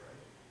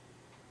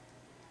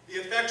 The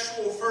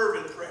effectual,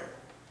 fervent prayer.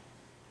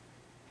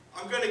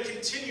 I'm going to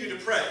continue to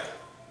pray.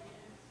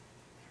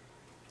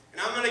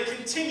 And I'm going to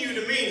continue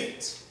to mean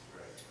it.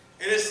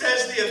 And it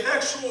says the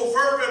effectual,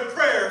 fervent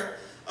prayer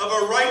of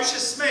a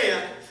righteous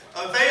man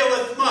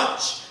availeth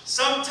much.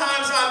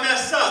 Sometimes I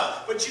mess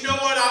up, but you know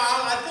what?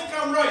 I think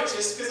I'm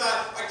righteous because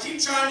I keep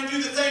trying to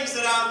do the things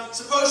that I'm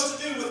supposed to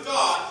do with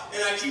God,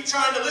 and I keep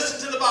trying to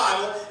listen to the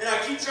Bible, and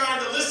I keep trying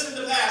to listen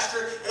to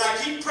Pastor, and I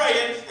keep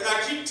praying, and I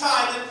keep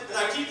tithing, and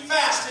I keep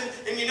fasting,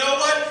 and you know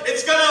what?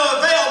 It's going to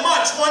avail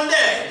much one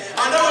day.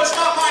 I know it's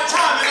not my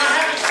time, and I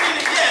haven't seen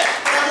it yet,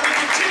 but I'm going to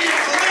continue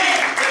to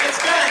believe that it's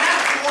going to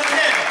happen one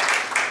day.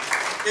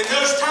 In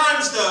those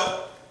times,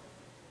 though,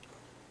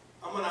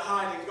 I'm going to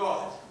hide in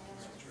God.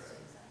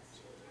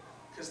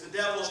 Because the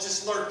devil's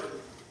just lurking.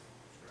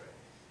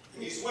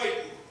 And he's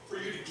waiting for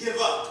you to give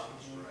up.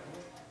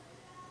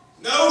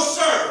 No,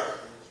 sir.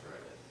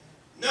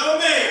 No,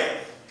 ma'am.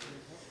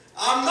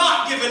 I'm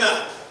not giving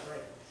up.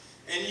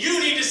 And you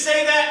need to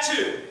say that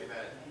too.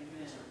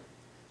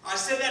 I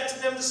said that to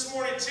them this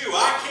morning too.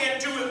 I can't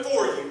do it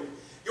for you.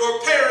 Your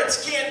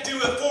parents can't do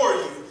it for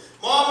you.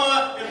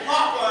 Mama and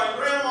Papa and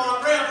Grandma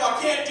and Grandpa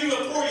can't do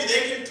it for you.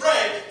 They can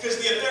pray because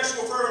the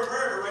effectual, fervent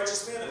prayer of a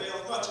righteous man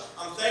availeth much.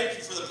 I'm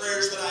thankful for the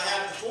prayers that I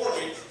had before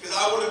me because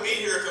I wouldn't be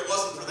here if it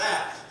wasn't for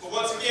that. But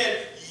once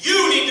again,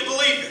 you need to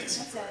believe it.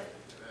 That's it.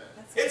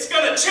 It's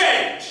going to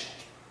change.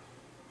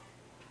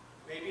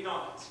 Maybe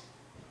not.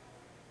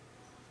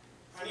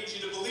 I need you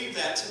to believe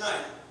that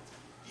tonight.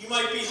 You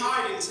might be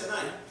hiding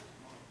tonight.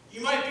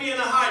 You might be in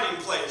a hiding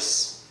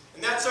place.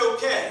 And that's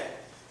okay.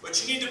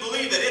 But you need to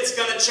believe that it's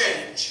going to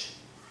change.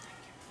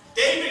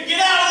 David, get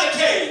out of the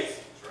cave.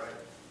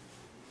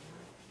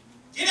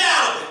 Get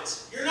out of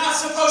it. You're not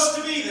supposed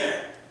to be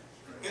there.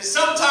 And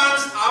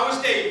sometimes I was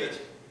David.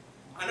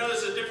 I know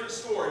this is a different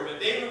story, but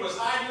David was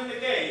hiding in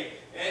the cave.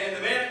 And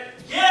the man,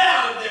 get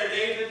out of there,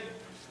 David.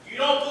 You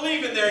don't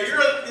believe in there. You're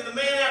the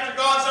man after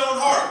God's own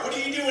heart. What are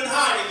you doing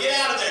hiding? Get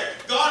out of there.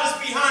 God is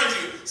behind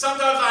you.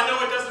 Sometimes I know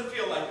it doesn't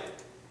feel like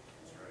it.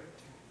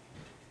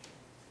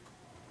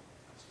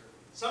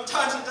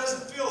 Sometimes it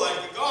doesn't feel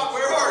like it. God,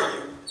 where are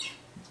you?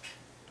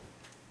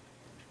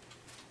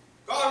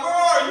 God, where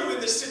are you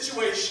in this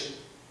situation?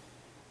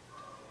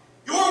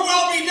 Your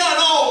will be done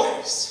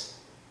always.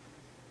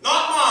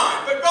 Not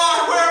mine. But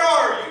God, where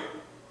are you?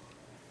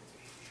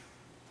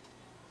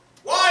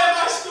 Why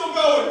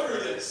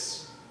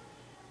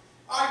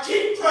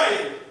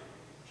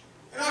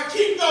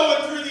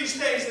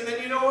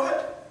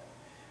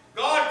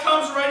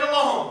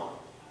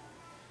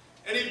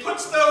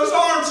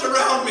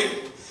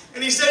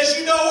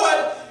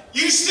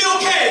still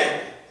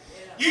can.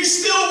 You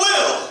still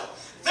will.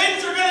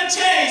 Things are going to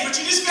change, but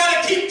you just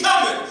got to keep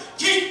coming,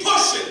 keep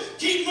pushing,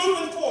 keep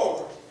moving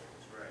forward.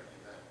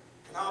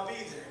 And I'll be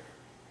there.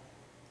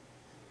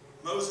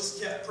 Moses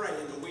kept praying,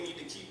 and we need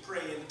to keep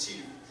praying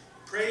too.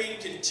 Praying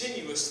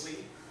continuously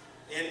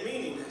and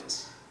meaning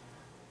it.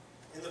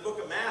 In the book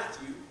of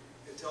Matthew,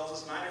 it tells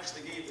us, and I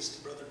actually gave this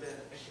to Brother Ben,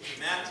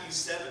 Matthew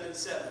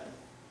 7:7.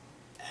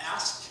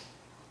 Ask,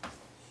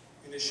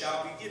 and it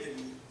shall be given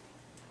you.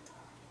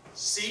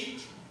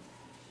 Seek,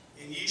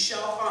 and ye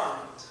shall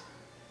find.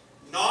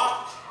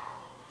 Knock,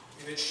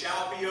 and it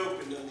shall be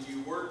opened unto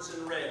you. Words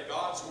in red,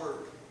 God's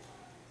word,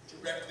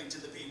 directly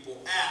to the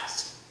people.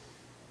 Ask.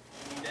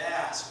 You need to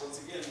ask. Once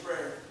again,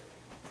 prayer.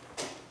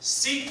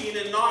 Seeking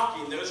and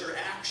knocking, those are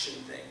action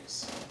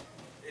things.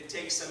 It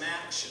takes some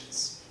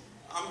actions.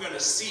 I'm going to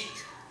seek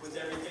with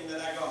everything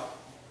that I got.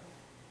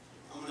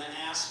 I'm going to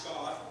ask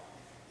God,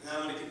 and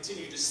I'm going to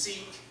continue to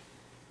seek,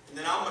 and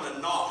then I'm going to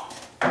knock.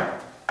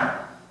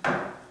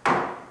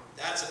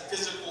 That's a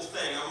physical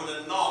thing. I'm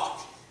going to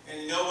knock,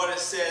 and you know what it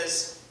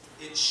says?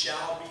 It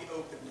shall be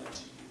opened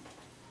unto you.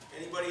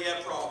 Anybody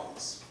have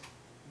problems?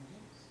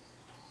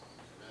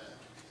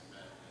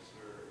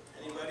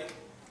 Anybody?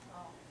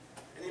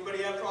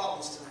 Anybody have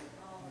problems tonight?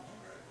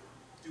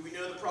 Do we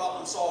know the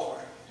problem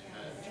solver?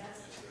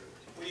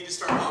 We need to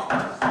start knocking.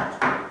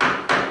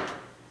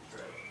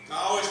 I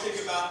always think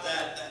about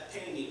that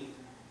painting.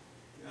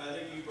 I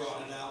think you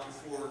brought it out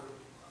before,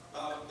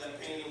 about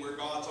that painting where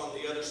God's on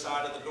the other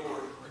side of the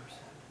door.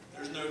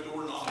 There's no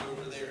doorknob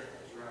over there.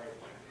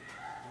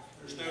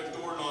 There's no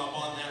doorknob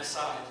on that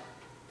side.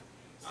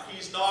 Now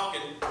He's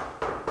knocking.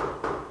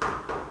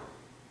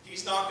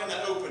 He's not going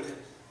to open it.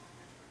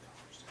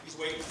 He's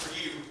waiting for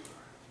you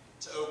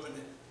to open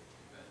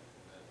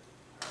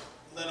it.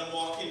 Let Him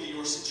walk into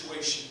your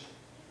situation.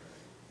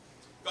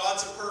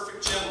 God's a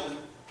perfect gentleman.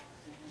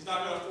 He's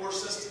not going to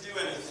force us to do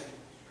anything.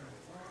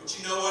 But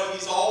you know what?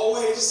 He's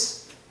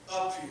always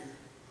up here.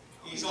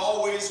 He's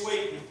always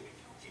waiting.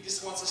 He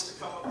just wants us to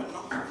come up and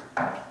knock.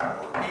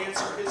 Or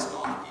answer His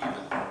knock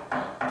even.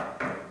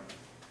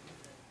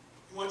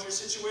 You want your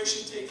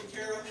situation taken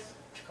care of?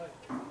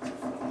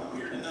 I'm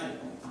here tonight.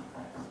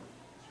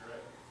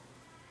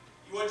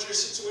 You want your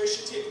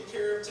situation taken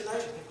care of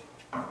tonight?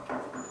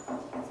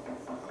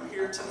 I'm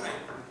here tonight.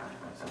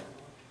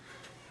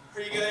 Are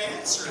you going to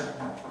answer?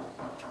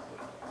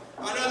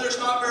 I know there's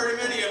not very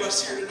many of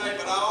us here tonight,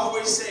 but I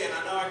always say, and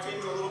I know I came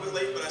a little bit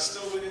late, but I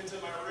still went into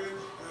my room,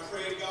 and I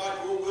prayed, God,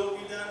 your will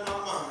be done,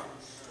 not mine.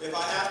 If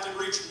I have to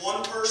reach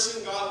one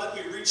person, God, let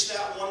me reach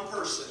that one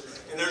person.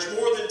 And there's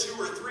more than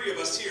 2 or 3 of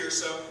us here,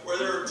 so where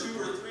there are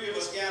 2 or 3 of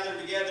us gathered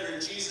together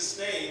in Jesus'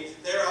 name,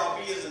 there I'll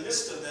be in the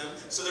midst of them.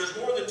 So there's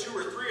more than 2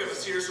 or 3 of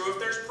us here, so if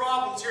there's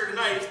problems here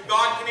tonight,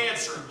 God can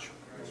answer.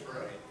 That's right.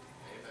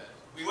 Amen.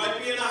 We might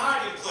be in a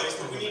hiding place,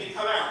 but we need to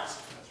come out.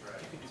 That's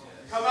right.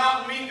 Come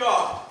out and meet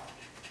God.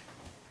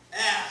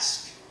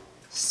 Ask,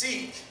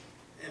 seek,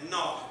 and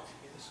knock.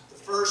 The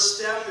first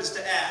step is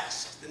to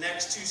ask. The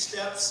next 2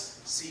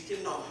 steps, seek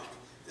and knock.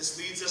 This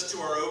leads us to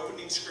our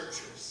opening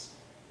scriptures.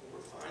 We're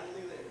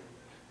finally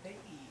there.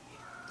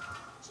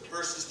 So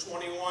verses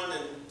 21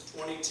 and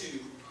 22.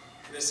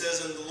 And it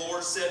says, And the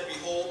Lord said,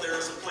 Behold, there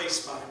is a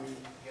place by me,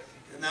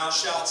 and thou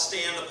shalt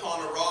stand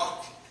upon a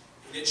rock,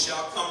 and it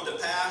shall come to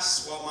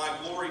pass, while my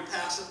glory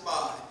passeth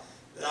by,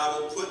 that I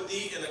will put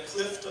thee in a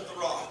cleft of the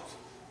rock,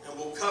 and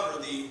will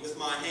cover thee with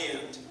my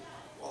hand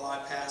while I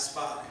pass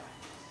by.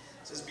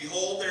 It says,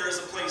 Behold, there is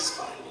a place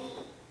by me.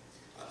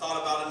 I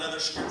thought about another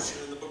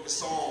scripture in the book of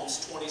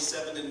Psalms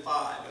 27 and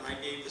 5, and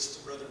I gave this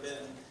to Brother Ben.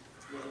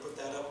 If you want to put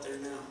that up there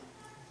now.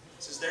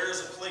 It says, There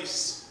is a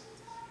place,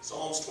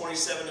 Psalms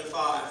 27 and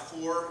 5,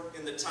 For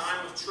in the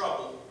time of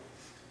trouble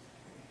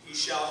He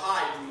shall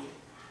hide me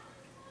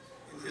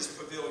in His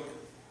pavilion.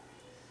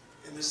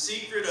 In the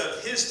secret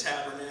of His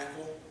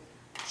tabernacle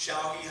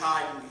shall He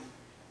hide me.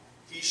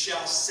 He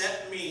shall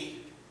set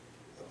me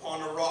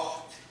upon a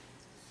rock.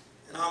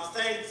 And I'm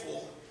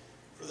thankful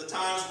for the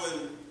times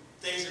when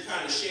things are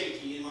kind of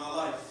shaky in my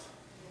life,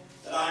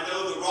 that I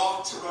know the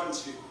rock to run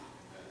to.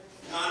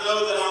 And I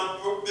know that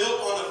I'm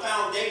built on a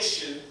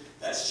foundation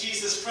that's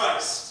Jesus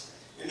Christ.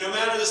 And no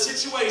matter the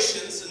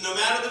situations, and no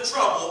matter the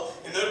trouble,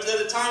 and no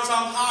matter the times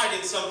I'm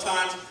hiding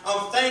sometimes,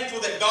 I'm thankful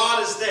that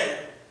God is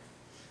there.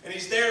 And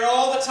He's there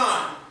all the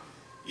time.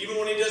 Even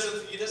when He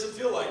doesn't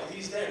feel like it,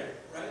 He's there,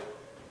 right?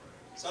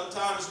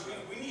 Sometimes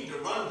we need to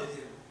run to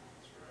Him.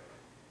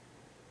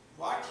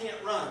 Well, I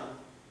can't run.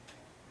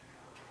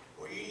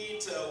 Well, you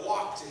need to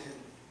walk to Him.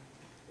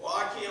 Well,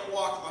 I can't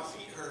walk, my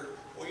feet hurt.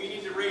 Well, you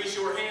need to raise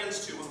your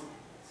hands to Him.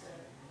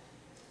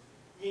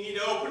 You need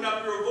to open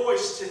up your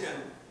voice to Him.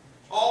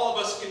 All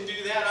of us can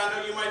do that. I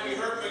know you might be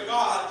hurt, but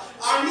God,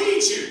 I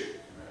need you.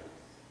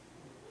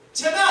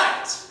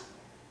 Tonight.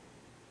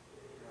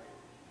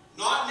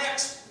 Not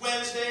next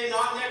Wednesday,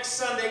 not next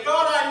Sunday.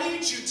 God, I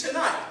need you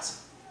tonight.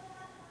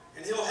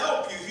 And He'll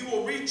help you. He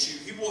will reach you.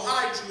 He will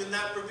hide you in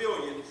that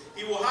pavilion.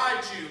 He will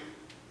hide you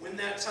when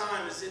that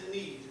time is in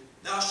need.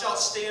 Thou shalt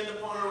stand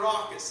upon a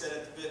rock, it said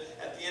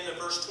at the end of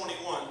verse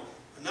 21.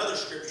 Another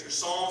scripture,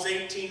 Psalms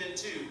 18 and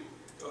 2.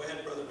 Go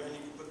ahead, Brother Ben, you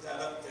can put that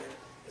up there.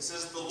 It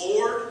says, the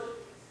Lord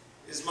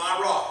is my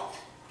rock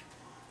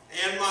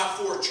and my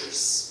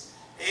fortress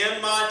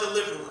and my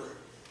deliverer,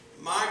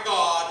 my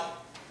God,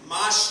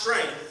 my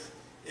strength,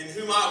 in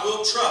whom I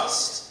will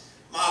trust,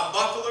 my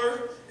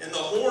buckler and the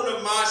horn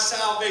of my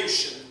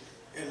salvation,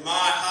 and my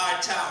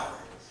high tower.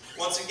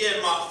 Once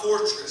again, my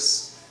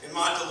fortress and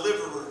my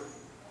deliverer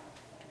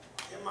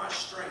and my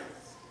strength.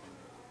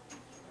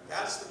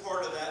 That's the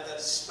part of that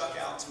that stuck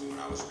out to me when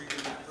I was reading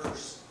that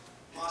verse.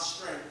 My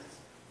strength.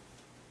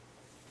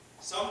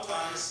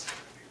 Sometimes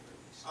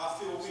I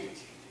feel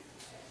weak.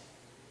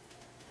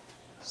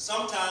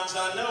 Sometimes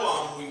I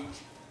know I'm weak.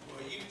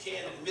 Well, you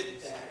can't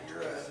admit that.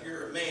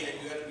 You're a man.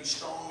 You got to be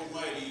strong and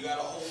mighty. You got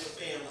to hold the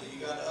family.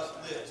 You got to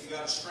uplift. You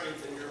got to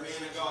strengthen. You're a man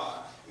of God.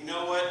 You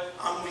know what?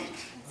 I'm weak.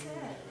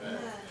 Amen.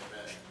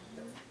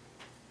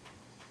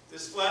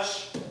 This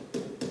flesh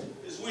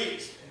is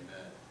weak.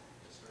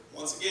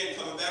 Once again,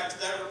 coming back to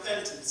that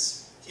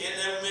repentance. Can't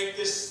never make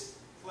this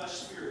flesh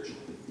spiritual.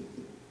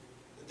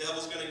 The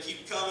devil's going to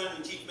keep coming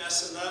and keep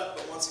messing up,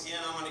 but once again,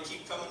 I'm going to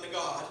keep coming to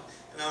God.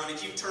 And I'm going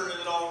to keep turning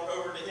it all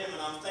over to Him,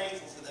 and I'm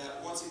thankful for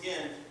that. Once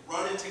again,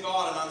 run into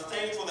God, and I'm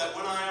thankful that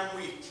when I am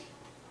weak,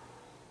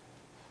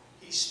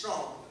 He's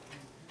strong.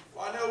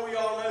 Well, I know we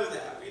all know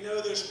that. We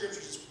know those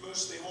scriptures. It's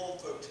mostly home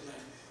folk tonight.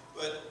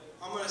 But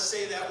I'm going to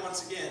say that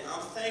once again.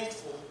 I'm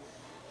thankful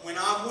when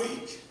I'm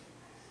weak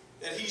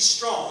that He's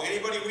strong.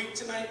 Anybody weak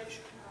tonight?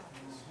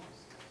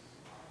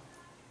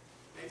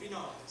 Maybe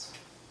not.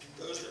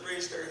 Those that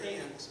raise their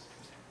hands.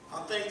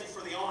 I'm thankful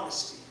for the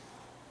honesty.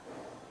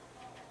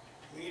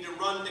 We need to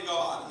run to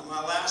God. And my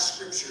last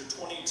scripture,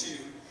 22.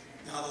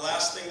 Now, the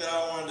last thing that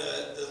I wanted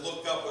to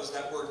look up was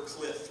that word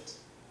clift.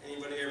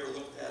 Anybody ever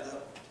looked that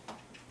up?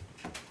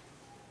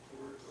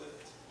 The word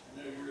clift. I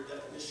know you're a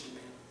definition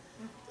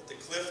man. But the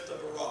clift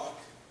of a rock,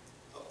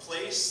 a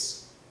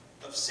place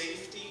of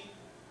safety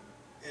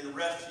and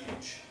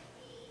refuge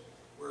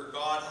where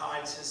God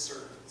hides His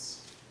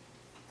servants.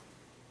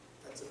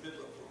 That's a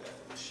biblical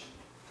definition.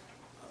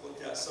 I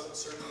looked at some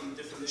certain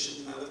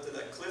definitions, and I looked at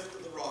that cliff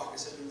of the rock. It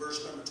said in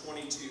verse number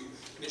 22,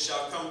 and it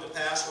shall come to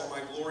pass while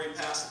my glory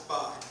passeth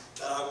by,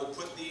 that I will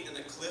put thee in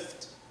the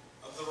clift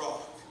of the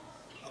rock,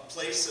 a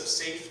place of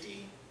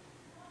safety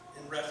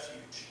and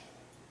refuge.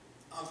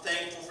 I'm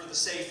thankful for the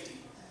safety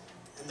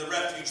and the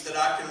refuge that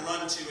I can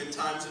run to in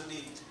times of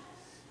need,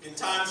 in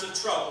times of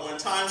trouble, in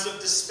times of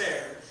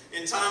despair,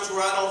 in times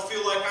where I don't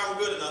feel like I'm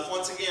good enough.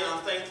 Once again,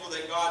 I'm thankful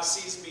that God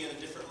sees me in a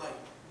different light.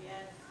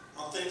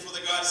 I'm thankful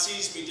that God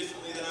sees me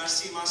differently than I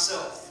see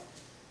myself.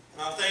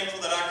 And I'm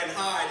thankful that I can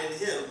hide in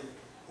Him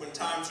when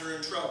times are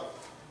in trouble.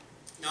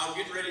 Now I'm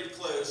getting ready to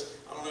close.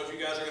 I don't know if you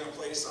guys are going to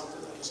play something.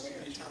 I'll just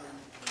give you time.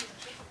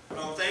 But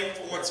I'm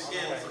thankful once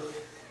again for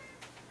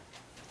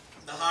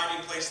the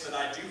hiding place that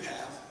I do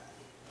have.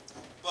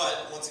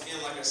 But once again,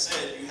 like I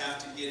said, you have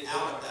to get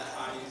out of that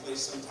hiding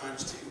place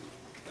sometimes too.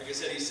 Like I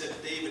said, He said,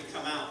 David,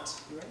 come out.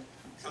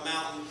 Come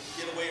out and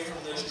get away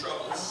from those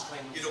troubles.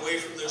 Get away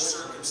from those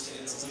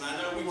circumstances. And I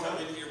know we come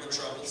in here with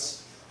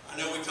troubles. I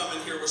know we come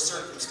in here with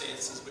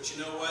circumstances. But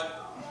you know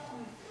what?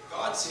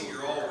 God's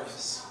here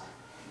always.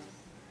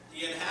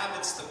 He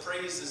inhabits the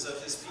praises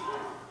of His people.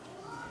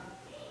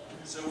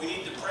 So we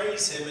need to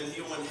praise Him, and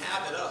He'll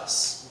inhabit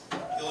us.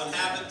 He'll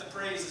inhabit the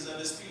praises of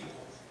His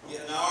people. Yeah,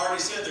 and I already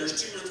said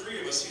there's 2 or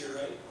 3 of us here,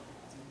 right?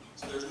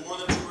 So there's more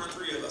than 2 or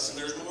 3 of us, and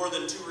there's more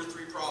than 2 or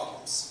 3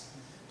 problems.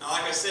 Now,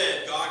 like I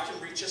said, God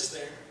can reach us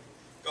there.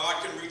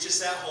 God can reach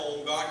us at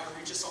home. God can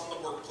reach us on the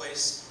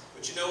workplace.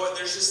 But you know what?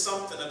 There's just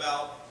something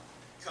about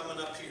coming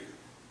up here.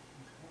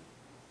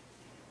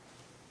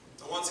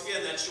 Now, once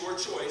again, that's your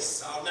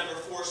choice. I'll never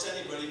force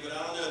anybody, but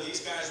I don't know.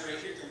 These guys right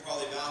here can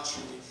probably vouch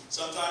for me.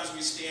 Sometimes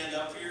we stand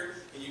up here,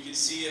 and you can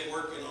see it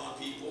working on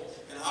people.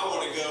 And I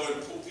want to go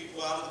and pull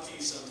people out of the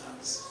pew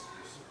sometimes.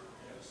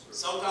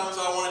 Sometimes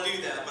I want to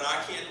do that, but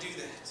I can't do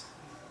that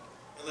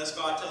unless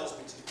God tells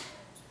me to.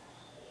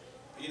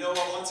 You know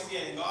what? Once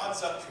again,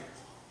 God's up here.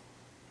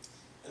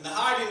 And the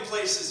hiding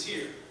place is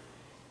here.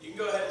 You can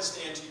go ahead and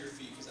stand to your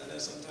feet, because I know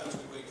sometimes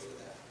we wait for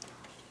that.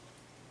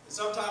 And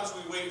sometimes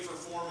we wait for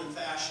form and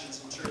fashions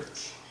in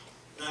church.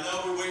 And I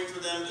know we wait for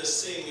them to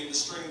sing and to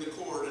string the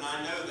chord, and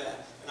I know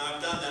that. And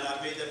I've done that.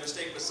 I've made that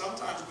mistake. But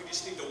sometimes we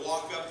just need to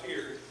walk up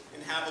here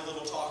and have a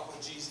little talk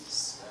with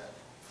Jesus.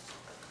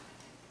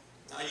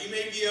 Now, you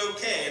may be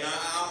okay, and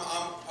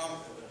I'm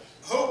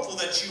hopeful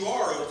that you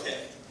are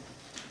okay.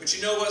 But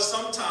you know what?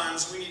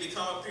 Sometimes we need to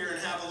come up here and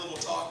have a little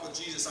talk with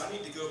Jesus. I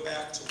need to go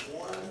back to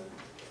one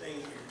thing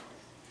here,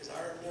 because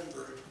I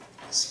remember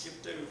I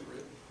skipped over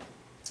it.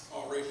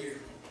 Oh, right here.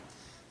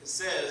 It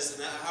says,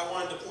 and I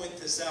wanted to point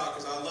this out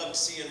because I loved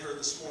seeing her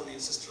this morning,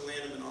 Sister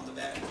Lanneman on the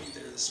back pew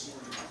there this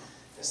morning.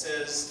 It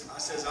says,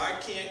 I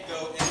can't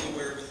go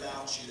anywhere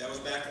without you. That was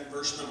back in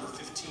verse number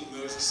 15.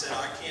 Moses said,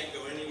 I can't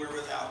go anywhere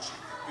without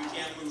you. We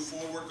can't move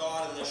forward,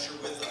 God, unless you're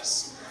with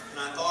us. And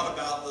I thought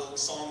about the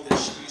song that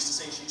she used to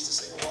sing. She used to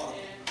sing a lot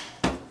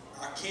of them.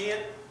 I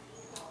can't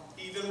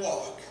even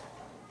walk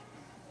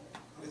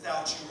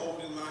without you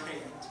holding my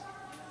hand.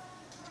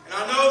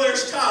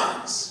 there's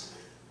times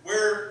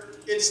where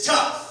it's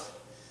tough.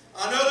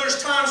 I know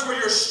there's times where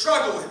you're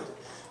struggling.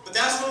 But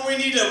that's when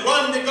we need to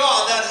run to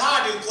God, that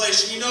hiding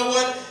place. And you know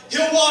what?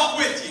 He'll walk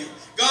with you.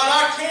 God,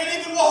 I can't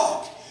even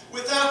walk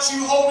without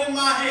you holding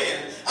my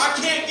hand. I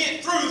can't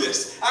get through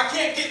this. I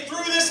can't get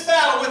through this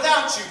battle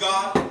without you,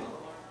 God.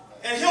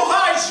 And He'll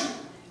hide you.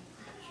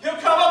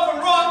 He'll come up and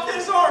wrap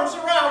His arms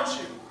around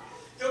you.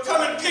 He'll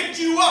come and pick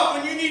you up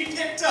when you need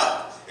picked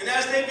up. And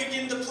as they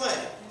begin to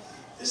play,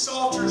 this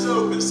altar's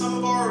open. Some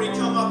have already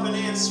come up and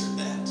answered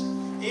that.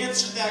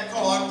 Answered that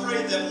call. I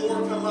pray that more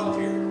come up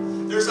here.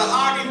 There's a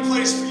hiding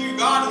place for you.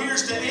 God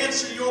hears to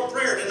answer your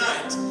prayer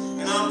tonight.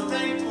 And I'm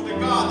thankful to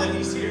God that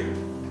He's here.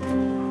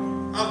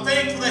 I'm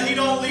thankful that He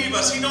don't leave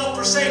us. He don't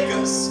forsake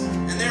us.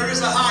 And there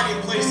is a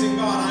hiding place in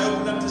God.